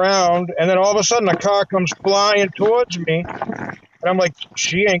 went around, and then all of a sudden a car comes flying towards me. And I'm like,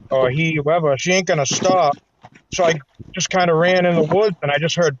 she ain't going to stop. So I just kind of ran in the woods, and I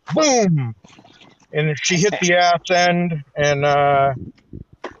just heard boom. And she hit the ass end, and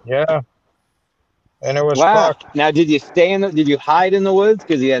yeah. And it was Wow. fucked. Now, did you hide in the woods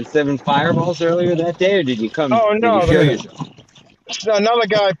because you had 7 fireballs earlier that day, or did you come? Oh, no, Did you show the- yourself? Another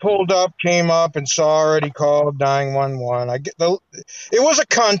guy pulled up, came up, and saw it. He called 911. It was a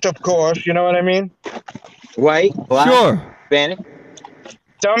cunt, of course. You know what I mean? White, black, Sure. Hispanic.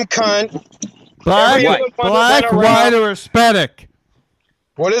 Dumb cunt. Black, Every White. other one that black, went white, around- or Hispanic?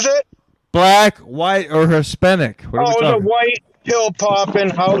 What is it? Black, white, or Hispanic? What are Oh, we it was a talking? white pill popping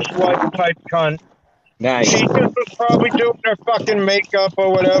housewife type cunt. Nice. She just was probably doing her fucking makeup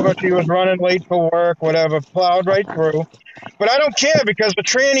or whatever. She was running late for work, whatever. Plowed right through. But I don't care because the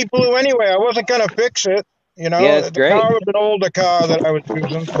tranny blew anyway. I wasn't gonna fix it. You know, Yeah, that's the great. car was an older car that I was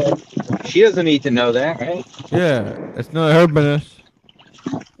using. So. She doesn't need to know that, right? Yeah, it's not her business.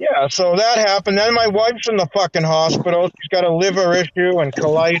 Yeah, so that happened. Then my wife's in the fucking hospital. She's got a liver issue and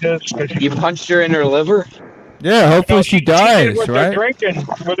colitis. 'Cause she You punched her in her liver. Yeah, hopefully she did dies, with right?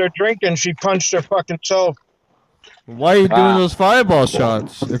 her drinking, she punched her fucking self. Why are you doing Wow. those fireball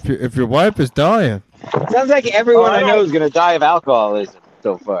shots if your wife is dying? Sounds like everyone Oh, I I know don't- is gonna die of alcoholism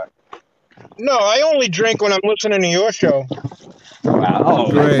so far. No, I only drink when I'm listening to your show. Wow.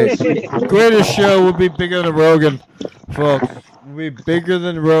 Great. Greatest show will be bigger than Rogan, folks. Will be bigger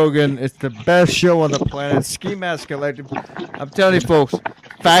than Rogan. It's the best show on the planet. Ski Mask Collective. I'm telling you, folks.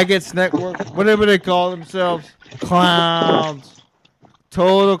 Faggots Network, whatever they call themselves, clowns,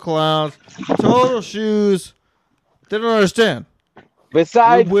 total clowns, total shoes. They don't understand.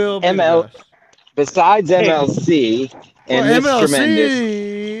 Besides We will be ML, the best. besides MLC and Well, this tremendous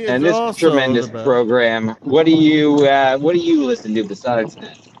MLC and is this also tremendous the best. program. What do you listen to besides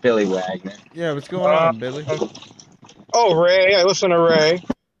Billy Wagner? Yeah, what's going on, Billy? Oh, Ray. I listen to Ray.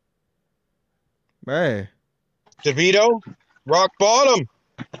 Hey, DeVito, Rock Bottom.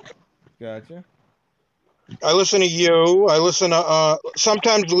 gotcha. I listen to you. I listen to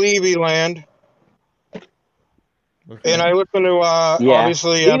sometimes Levy Land. Okay. And I listen to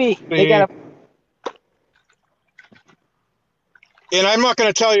obviously Stevie, they got and I'm not going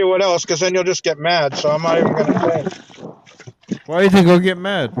to tell you what else because then you'll just get mad. So I'm not even going to say it. Why do you think I'll get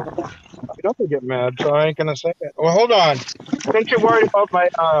mad? You don't get mad, so I ain't going to say it. Well, hold on. Since you're worried about my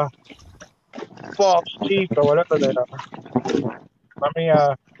false teeth or whatever they are, let me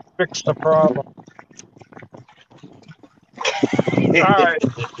fix the problem. All right.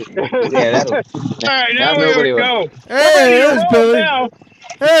 yeah, All right, now now we nobody gotta go. Hey, there's Billy. Now.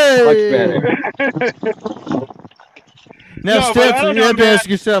 Hey. much better. Now, No, but I Stetson, don't you know, have to man. ask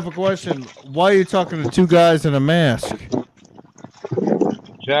yourself a question. Why are you talking to two guys in a mask?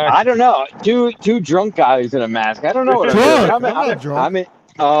 Jack. I don't know. Two drunk guys in a mask. I don't know what I'm Drunk? doing. I'm not drunk.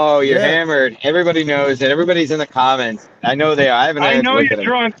 Oh, you're Yeah. hammered. Everybody knows it. Everybody's in the comments. I know they are. I haven't. I had to know look you're at them.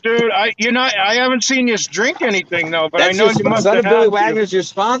 drunk, dude. I haven't seen you drink anything though, but That's I know your you must son have of Billy had Wagner's your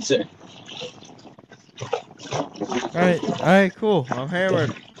sponsor. All right, cool. I'm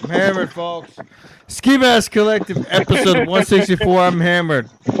hammered, folks. Ski Mask Collective, episode 164. I'm hammered.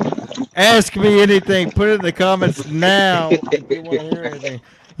 Ask me anything. Put it in the comments now if you want to hear anything.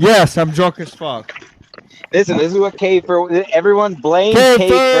 Yes, I'm drunk as fuck. Listen, this is what Kafer. Everyone blames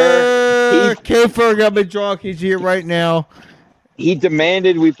Kafer. Kafer got me drunk. He's here right now. He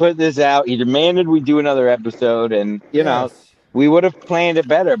demanded we put this out. He demanded we do another episode, and you know we would have planned it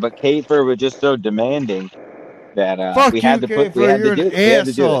better. But Kafer was just so demanding that Fuck we you, had to Kafer. put. We had You're to do. an We had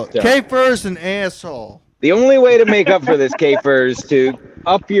to do asshole. this. So. Kafer's an asshole. The only way to make up for this, Kafer, is to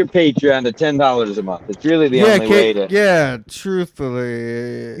up your Patreon to $10 a month. It's really the only way to. Yeah,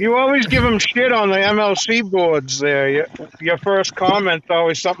 truthfully. You always give him shit on the MLC boards there. Your first comment's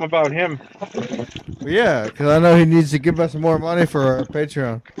always something about him. Yeah, because I know he needs to give us more money for our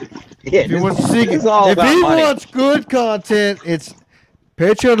Patreon. Yeah, If he wants to see, it's all if about he money. wants good content, it's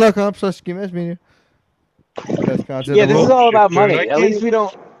patreon.com/SkiMaskMedia. Best content. Yeah, in the this is world. all about money. Dude, At least we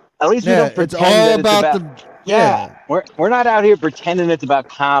don't. At least we Yeah, don't pretend it's all that about it's the. Yeah. We're not out here pretending it's about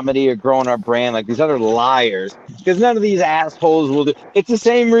comedy or growing our brand like these other liars. Because none of these assholes will do. It's the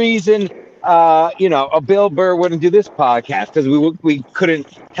same reason, a Bill Burr wouldn't do this podcast because we couldn't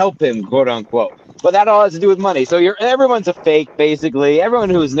help him, quote unquote. But that all has to do with money. So everyone's a fake, basically.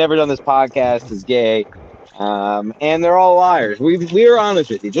 Everyone who's never done this podcast is gay, and they're all liars. We are honest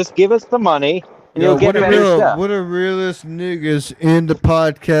with you. Just give us the money. And you'll get better stuff. What a realist niggas in the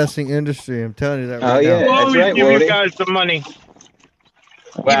podcasting industry. I'm telling you that right yeah. now. We'll That's always right, give Woody. you guys the money.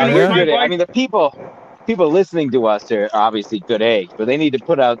 Wow, Even you're with good. my I mean, the people listening to us are obviously good eggs, but they need to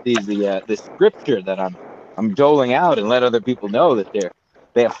put out the scripture that I'm doling out and let other people know that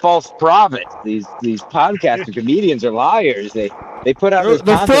they have false prophets. These podcaster comedians are liars. They put out this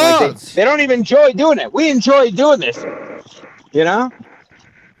They're content like frauds. they don't even enjoy doing it. We enjoy doing this, you know.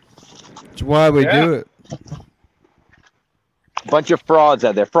 That's why we Yeah. do it. Bunch of frauds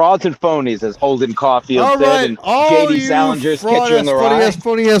out there, frauds and phonies, as Holden Caulfield All said, right, and all J.D. you Salinger's fraud Catcher in the Rye.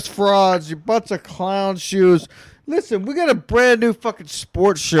 funny ass frauds, you bunch of clown shoes. Listen, we got a brand new fucking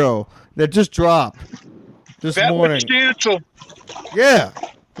sports show that just dropped this Bet morning. with Stancil. Yeah.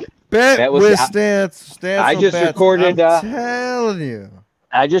 Bet was- with Stance. I just recorded, I'm telling you.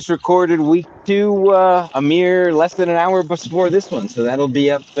 I just recorded week 2, a mere less than an hour before this one, so that'll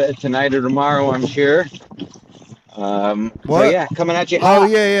be up tonight or tomorrow, I'm sure. So What? yeah, coming at you. Oh, hot.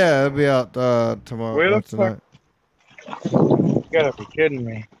 yeah. It'll be out tomorrow. Where the not tonight. You gotta be kidding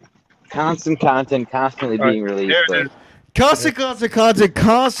me. Constant content, constantly being There released. it is. Constant content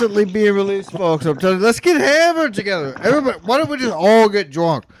constantly being released, folks. I'm telling you, let's get hammered together. Everybody, why don't we just all get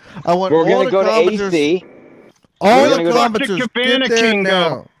drunk? I want We're all gonna the go to commenters, AC. all We're the gonna go to- commenters, Where the get Cabana there King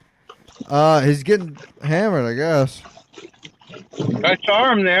now. He's getting hammered, I guess. I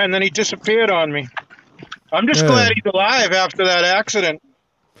saw him there, and then he disappeared on me. I'm just Yeah. glad he's alive after that accident.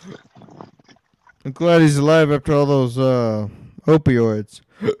 I'm glad he's alive after all those opioids.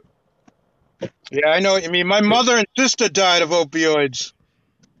 Yeah, I know what you mean. My mother and sister died of opioids.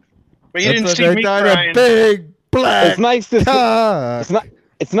 But you That's didn't why see they me died crying. a big black It's nice to see. cock.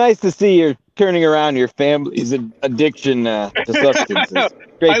 It's nice to see you're turning around your family's addiction to substances.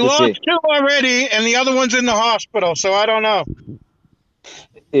 Great I to lost see. 2 already, and the other one's in the hospital, so I don't know.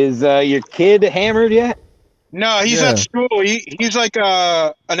 Is your kid hammered yet? No, he's Yeah. at school. He's like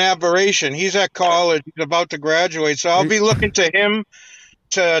an aberration. He's at college. He's about to graduate. So I'll be looking to him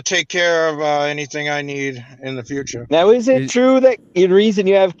to take care of anything I need in the future. Now, is it Is- true that the reason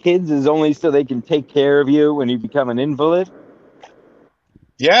you have kids is only so they can take care of you when you become an invalid?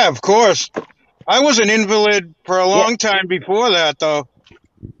 Yeah, of course. I was an invalid for a long time before that, though.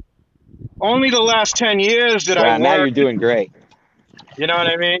 Only the last 10 years did Wow, I now work. you're doing great. You know what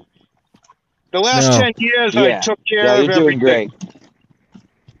I mean? The last No. 10 years, Yeah. I took care Yeah, of you're doing everything. great.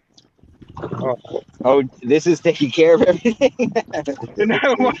 Oh, this is taking care of everything.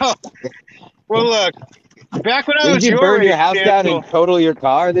 well, look. Back when I Did was you your burn your age, house down Ansel, and total your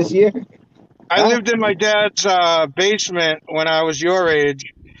car this year? I lived in my dad's basement when I was your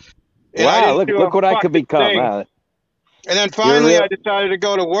age. And I Wow, didn't look do a what I could fucking become. thing. Wow. And then finally, real- I decided to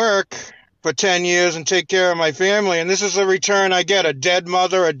go to work for 10 years and take care of my family. And this is the return I get: a dead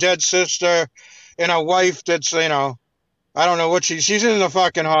mother, a dead sister, and a wife that's, I don't know what she's in the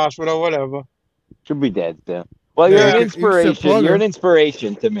fucking hospital, whatever. Should be dead still. Well, Yeah, you're you an could- you could inspiration. plug You're her. an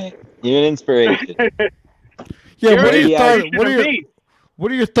inspiration to me. You're an inspiration. Yeah, You're what are an your Yeah. thoughts? inspiration to me.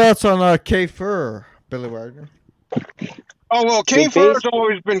 What are your thoughts on K Fur, Billy Wagner? Oh, well, K Big Fur's face?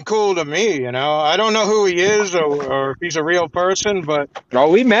 always been cool to me, I don't know who he is or if he's a real person, but Oh,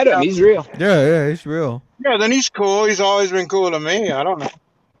 we met him. He's real. Yeah, he's real. yeah, then he's cool. He's always been cool to me. I don't know.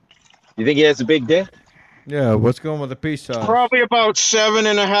 You think he has a big dick? Yeah, what's going with the peace sign? Probably about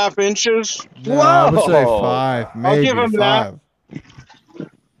 7.5 inches. No, I would say Whoa. 5, maybe give him 5.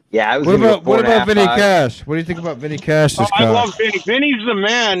 Yeah, I was What gonna go about 4.5, Vinny 5. Cash? What do you think about Vinny Cash's Oh, I cock? love Vinny. Vinny's the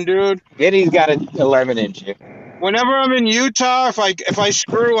man, dude. Vinny's got an 11-inch here. Whenever I'm in Utah, if I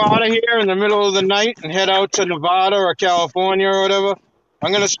screw out of here in the middle of the night and head out to Nevada or California or whatever,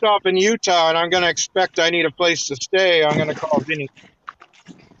 I'm gonna stop in Utah and I'm gonna expect I need a place to stay. I'm gonna call Vinny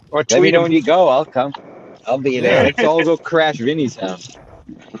or Let me tweet know him. when you go. I'll come. I'll be there. Let's all go crash Vinny's house.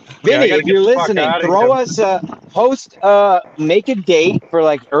 Vinny, gotta if you're get the fuck listening, outta throw here. us make a date for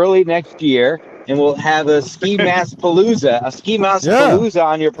like early next year, and we'll have a ski mask palooza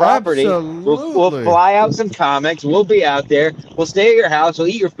on your property. We'll Absolutely. fly out some comics. We'll be out there. We'll stay at your house. We'll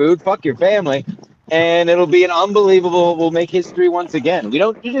eat your food. Fuck your family. And it'll be an unbelievable. We'll make history once again.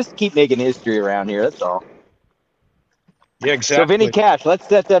 You just keep making history around here. That's all. Yeah, So exactly. Vinny Cash, let's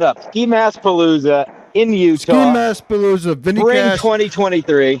set that up. Ski Mask Palooza in Ski Utah. Mask Palooza, Vinny Spring Cash.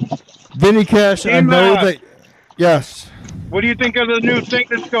 2023. Vinny Cash, I know Mask. that. Yes. What do you think of the new thing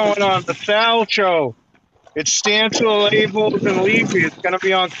that's going on? The Sal Show. It's Stancil, Labels, and Levy. It's gonna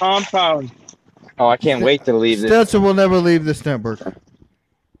be on Compound. Oh, I can't wait to leave this. Stetson will never leave this network.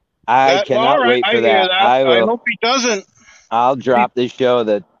 I cannot all right, wait for I hear that. that. I I will. hope he doesn't. I'll drop this show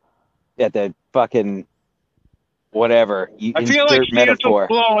at the fucking whatever. You I feel like insert metaphor. Stancel's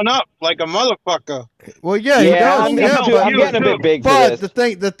blowing up like a motherfucker. Well, yeah, he Yeah, does. I'm, yeah, getting, but, I'm getting a bit big for but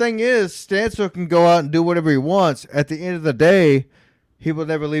this. the thing is, Stancil can go out and do whatever he wants. At the end of the day, he will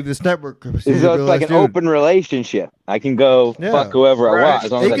never leave this network. 'Cause he's So a it's like an real open relationship. I can go Yeah. fuck whoever I Right. want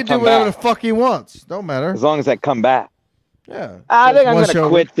as long dude. as He I can do come whatever back. the fuck he wants. Don't matter. As long as I come back. Yeah. I think Just I'm one gonna show.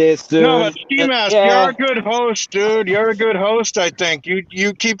 quit this soon. No, but Ski Mask, Yeah. you're a good host, dude. You're a good host, I think. You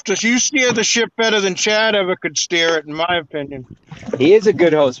steer the ship better than Chad ever could steer it, in my opinion. He is a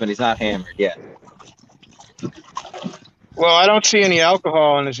good host, but he's not hammered yet. Well, I don't see any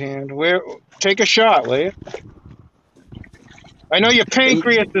alcohol in his hand. Take a shot, will you? I know your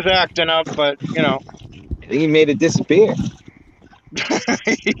pancreas is acting up, but I think he made it disappear.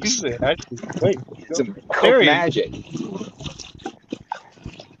 he's wait. Some There coke he is. magic.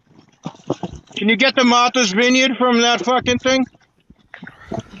 Can you get the Martha's Vineyard from that fucking thing?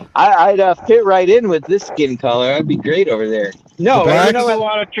 I'd fit right in with this skin color. I'd be great over there. No, The you black? know There's a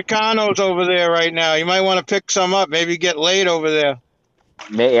what? lot of Chicanos over there right now. You might want to pick some up. Maybe get laid over there.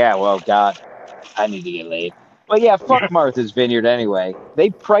 Yeah, well, God, I need to get laid. But yeah, fuck Martha's Vineyard anyway. They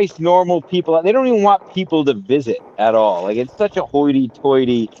price normal people out. They don't even want people to visit at all. Like, it's such a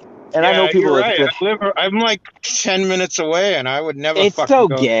hoity-toity. And I know people You're that right. I'm like 10 minutes away, and I would never. it's fucking so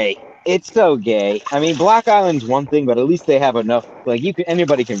go. gay. It's so gay. I mean, Block Island's one thing, but at least they have enough. Like,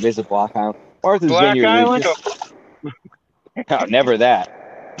 anybody can visit Block Island. Martha's Black Vineyard Island. is just, no, never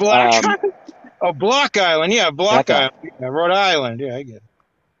that. Black. Um, Oh, Block Island. Yeah, Block Block Island. Yeah, Rhode Island. Yeah, I get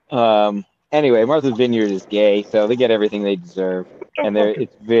it. Anyway, Martha's Vineyard is gay, so they get everything they deserve, and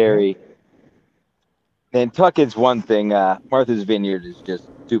it's very. Nantucket's one thing. Martha's Vineyard is just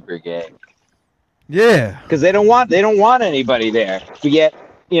super gay Yeah. because they don't want anybody there. To get,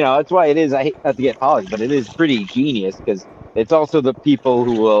 that's why it is. I hate not to get polished, but it is pretty genius because it's also the people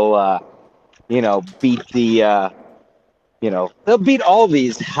who will, beat the, they'll beat all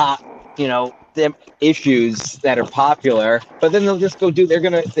these hot, them issues that are popular, but then they'll just go do.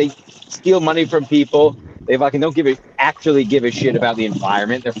 They steal money from people. They fucking don't actually give a shit about the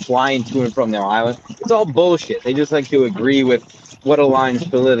environment. They're flying to and from their island. It's all bullshit. They just like to agree with what aligns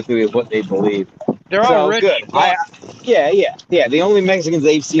politically with what they believe. They're all rich. Good. Yeah. The only Mexicans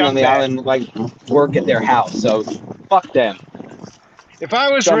they've seen on the island like work at their house. So fuck them. If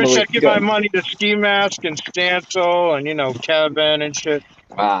I was rich, I'd give my money to Ski Mask and Stancil and Kevin and shit.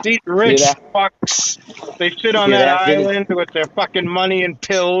 These rich fucks, they sit on that island with their fucking money and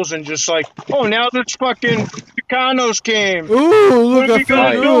pills and just like, oh, now this fucking Chicanos came. Ooh, look at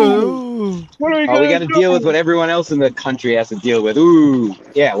that. What are we we gonna got to do? deal with what everyone else in the country has to deal with. Ooh,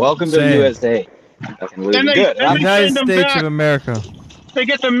 yeah. Welcome to the USA. Then they United send them States back. of America. They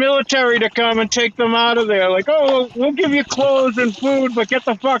get the military to come and take them out of there. Like, oh, we'll give you clothes and food, but get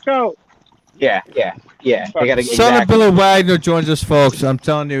the fuck out. Yeah. They gotta, Son of Billy Wagner joins us, folks. I'm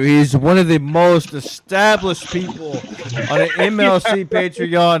telling you, he's one of the most established people on the MLC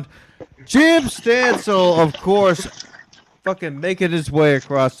Patreon. Jim Stancil, of course, fucking making his way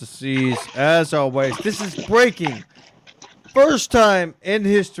across the seas, as always. This is breaking. First time in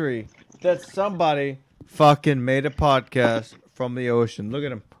history that somebody fucking made a podcast from the ocean. Look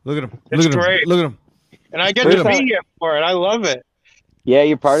at him. Look at him. It's Look at great. him. Look at him. And I get to be here for it. I love it. Yeah,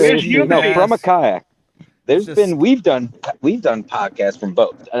 you're part of Where's it. you guys? From a kayak. We've done podcasts from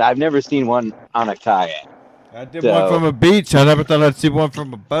boats. I've never seen one on a kayak. I did one from a beach. I never thought I'd see one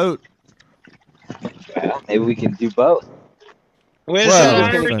from a boat. Well, maybe we can do both. Where's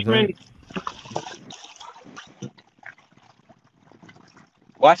Well, the Irishman?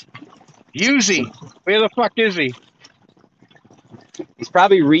 What? Yuzi. Where the fuck is he? He's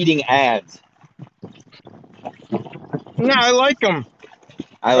probably reading ads. No, I like him.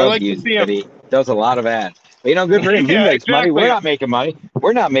 I love like to you, see but him. he does a lot of ads. But good for him. He Yeah, makes money. exactly. We're not making money.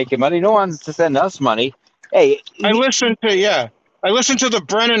 We're not making money. No one's to send us money. Hey, I listened to the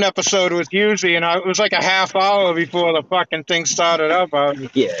Brennan episode with Yuzi, and it was like a half hour before the fucking thing started up. I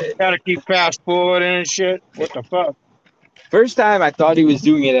had to keep fast forwarding and shit. What the fuck? First time I thought he was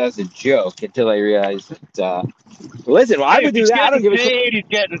doing it as a joke until I realized that. Listen, I would do that. I don't give a shit. He's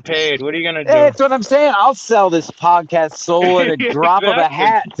getting paid. What are you gonna do? Hey, that's what I'm saying. I'll sell this podcast soul in a drop of a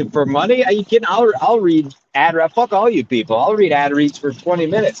hat for money. Are you kidding? I'll read ad read. Fuck all you people. I'll read ad reads for 20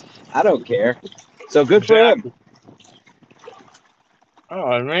 minutes. I don't care. So good for him.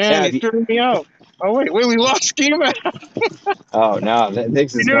 Oh man, he threw me out. Oh wait, we lost Schema. Oh no,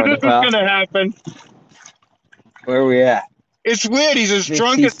 this is knew going this to was gonna happen. Where are we at? It's weird. He's as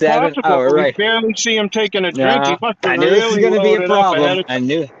drunk as 67? possible. Oh, right. We barely see him taking a drink. He must have I knew this was really going to be a loaded up ahead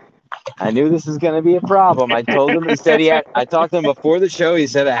problem. of I knew this was going to be a problem. I told him. He said I talked to him before the show. He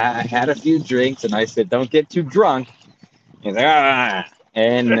said I had a few drinks, and I said, "Don't get too drunk." He's like,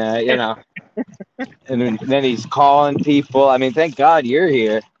 and and then he's calling people. I mean, thank God you're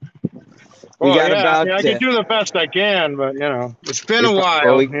here. I can do the best I can, but it's been a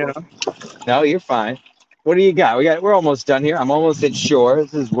while. No, you're fine. What do you got? We're almost done here. I'm almost at shore.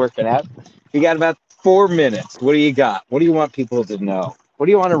 This is working out. We got about 4 minutes. What do you got? What do you want people to know? What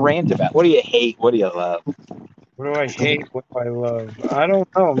do you want to rant about? What do you hate? What do you love? What do I hate? What do I love? I don't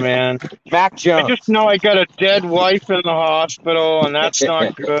know, man. Mac Jones. I just know I got a dead wife in the hospital, and that's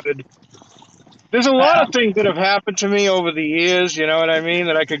not good. There's a lot of things that have happened to me over the years, you know what I mean,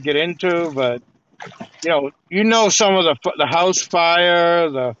 that I could get into, but, some of the house fire,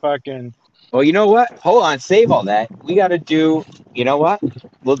 the fucking... Well, you know what? Hold on. Save all that. We got to do, you know what?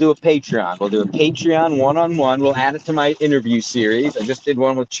 We'll do a Patreon. We'll do a Patreon one-on-one. We'll add it to my interview series. I just did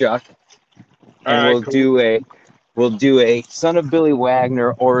one with Chuck. And we'll do a Son of Billy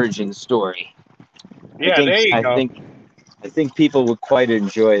Wagner origin story. Yeah, there you go. I think people would quite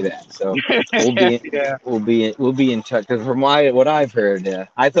enjoy that. So we'll be in touch. Because from what I've heard,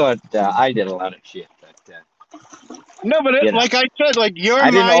 I thought I did a lot of shit. But, no, but like I said, like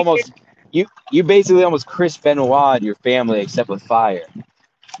you basically almost Chris Benoit your family, except with fire.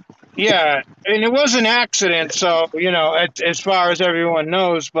 Yeah, and it was an accident, so, as far as everyone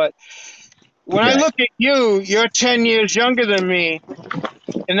knows, but when I look at you, you're 10 years younger than me,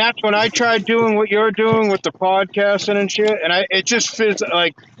 and that's when I tried doing what you're doing with the podcasting and shit, and it just feels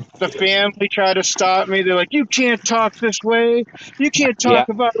like the family tried to stop me. They're like, you can't talk this way, you can't talk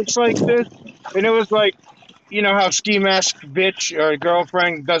about us like this, and it was like, how Ski Mask bitch or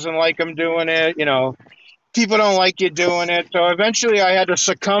girlfriend doesn't like him doing it, people don't like you doing it. So eventually I had to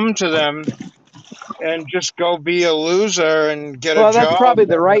succumb to them and just go be a loser and get a Well, that's job. probably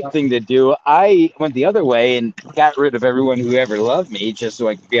the right thing to do. I went the other way and got rid of everyone who ever loved me just so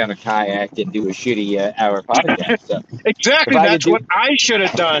I could be on a kayak and do a shitty hour podcast. So Exactly. if I could That's do, what I should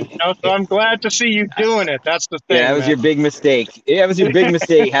have done. You know, so I'm glad to see you doing it. That's the thing. yeah, that was man. your big mistake. Yeah, that was your big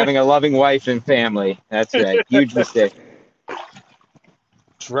mistake, having a loving wife and family. That's right. Huge mistake.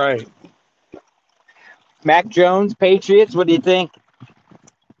 That's right. Mac Jones, Patriots, what do you think?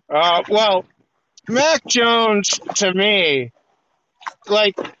 Well, Mac Jones, to me,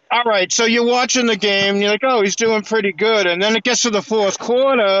 like, all right, so you're watching the game, and you're like, oh, he's doing pretty good. And then it gets to the fourth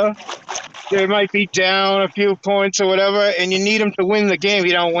quarter, they might be down a few points or whatever, and you need him to win the game.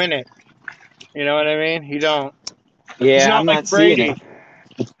 You don't win it. You know what I mean? You don't. He's Yeah, not I'm like not seeing Brady.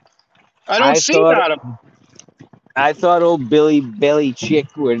 it. I don't see that. of him. I thought old Billy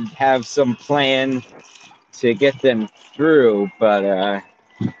Belichick would have some plan to get them through, but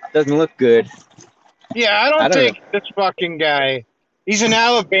doesn't look good. Yeah, I don't think this fucking guy. He's an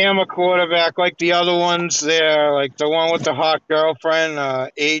Alabama quarterback like the other ones there, like the one with the hot girlfriend,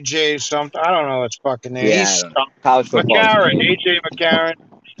 AJ something. I don't know his fucking name. Yeah, He's college football. McCarron, AJ McCarron.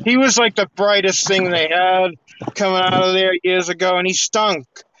 He was like the brightest thing they had coming out of there years ago, and he stunk.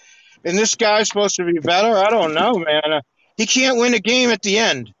 And this guy's supposed to be better? I don't know, man. He can't win a game at the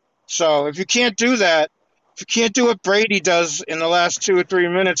end. So if you can't do that, if you can't do what Brady does in the last 2 or 3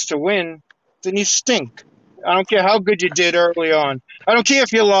 minutes to win, then you stink. I don't care how good you did early on. I don't care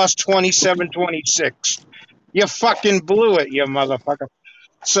if you lost 27-26. You fucking blew it, you motherfucker.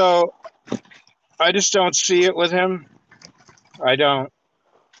 So I just don't see it with him. I don't.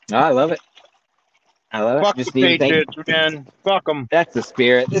 No, I love it. I love Fuck it. the Patriots, man. Fuck them. That's the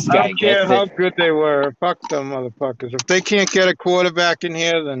spirit. This I guy don't care gets how it. good they were. Fuck them motherfuckers. If they can't get a quarterback in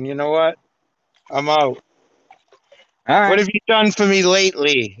here, then you know what? I'm out. All right. What have you done for me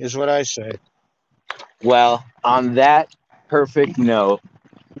lately, is what I say. Well, on that perfect note,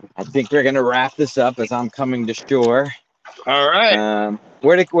 I think we're gonna wrap this up as I'm coming to shore. All right.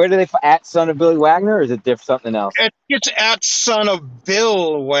 Where do they at Son of Billy Wagner, or is it something else? It's at Son of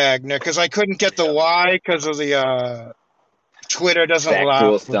Bill Wagner, because I couldn't get the Y because of the Twitter doesn't That allow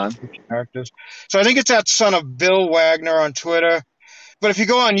cool stunt. characters. So I think it's at Son of Bill Wagner on Twitter. But if you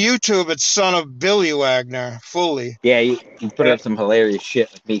go on YouTube, it's Son of Billy Wagner, fully. Yeah, you put up some hilarious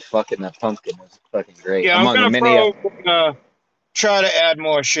shit like me fucking that pumpkin. It was fucking great. Yeah, Among I'm the going many. to try to add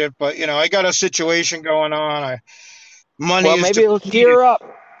more shit, but, you know, I got a situation going on. Money Well, is maybe it'll cheer up.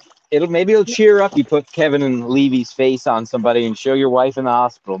 Maybe it'll cheer up. You put Kevin and Levy's face on somebody and show your wife in the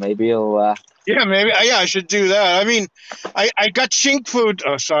hospital. Maybe it'll. Yeah, maybe. Yeah, I should do that. I mean, I got Chink food.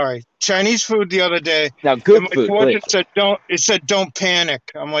 Oh, sorry, Chinese food the other day. Now, good and my food. fortune Please. said don't panic.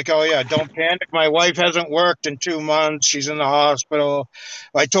 I'm like, oh yeah, don't panic. My wife hasn't worked in 2 months. She's in the hospital.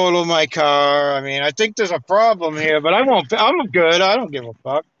 I totaled my car. I mean, I think there's a problem here, but I won't. I'm good. I don't give a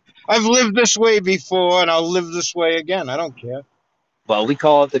fuck. I've lived this way before, and I'll live this way again. I don't care. Well, we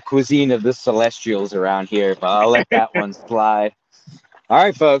call it the cuisine of the Celestials around here, but I'll let that one slide. All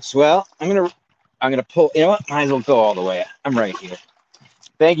right, folks. Well, I'm gonna pull. You know what? Might as well go all the way. I'm right here.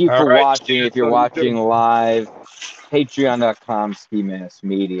 Thank you for watching. If you're watching live, Patreon.com/Ski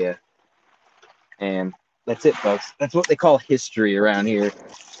Media, and that's it, folks. That's what they call history around here.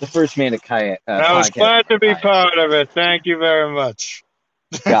 The first man to kayak. I was glad to be part of it. Thank you very much.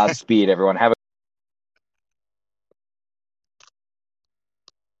 Godspeed, everyone. Have a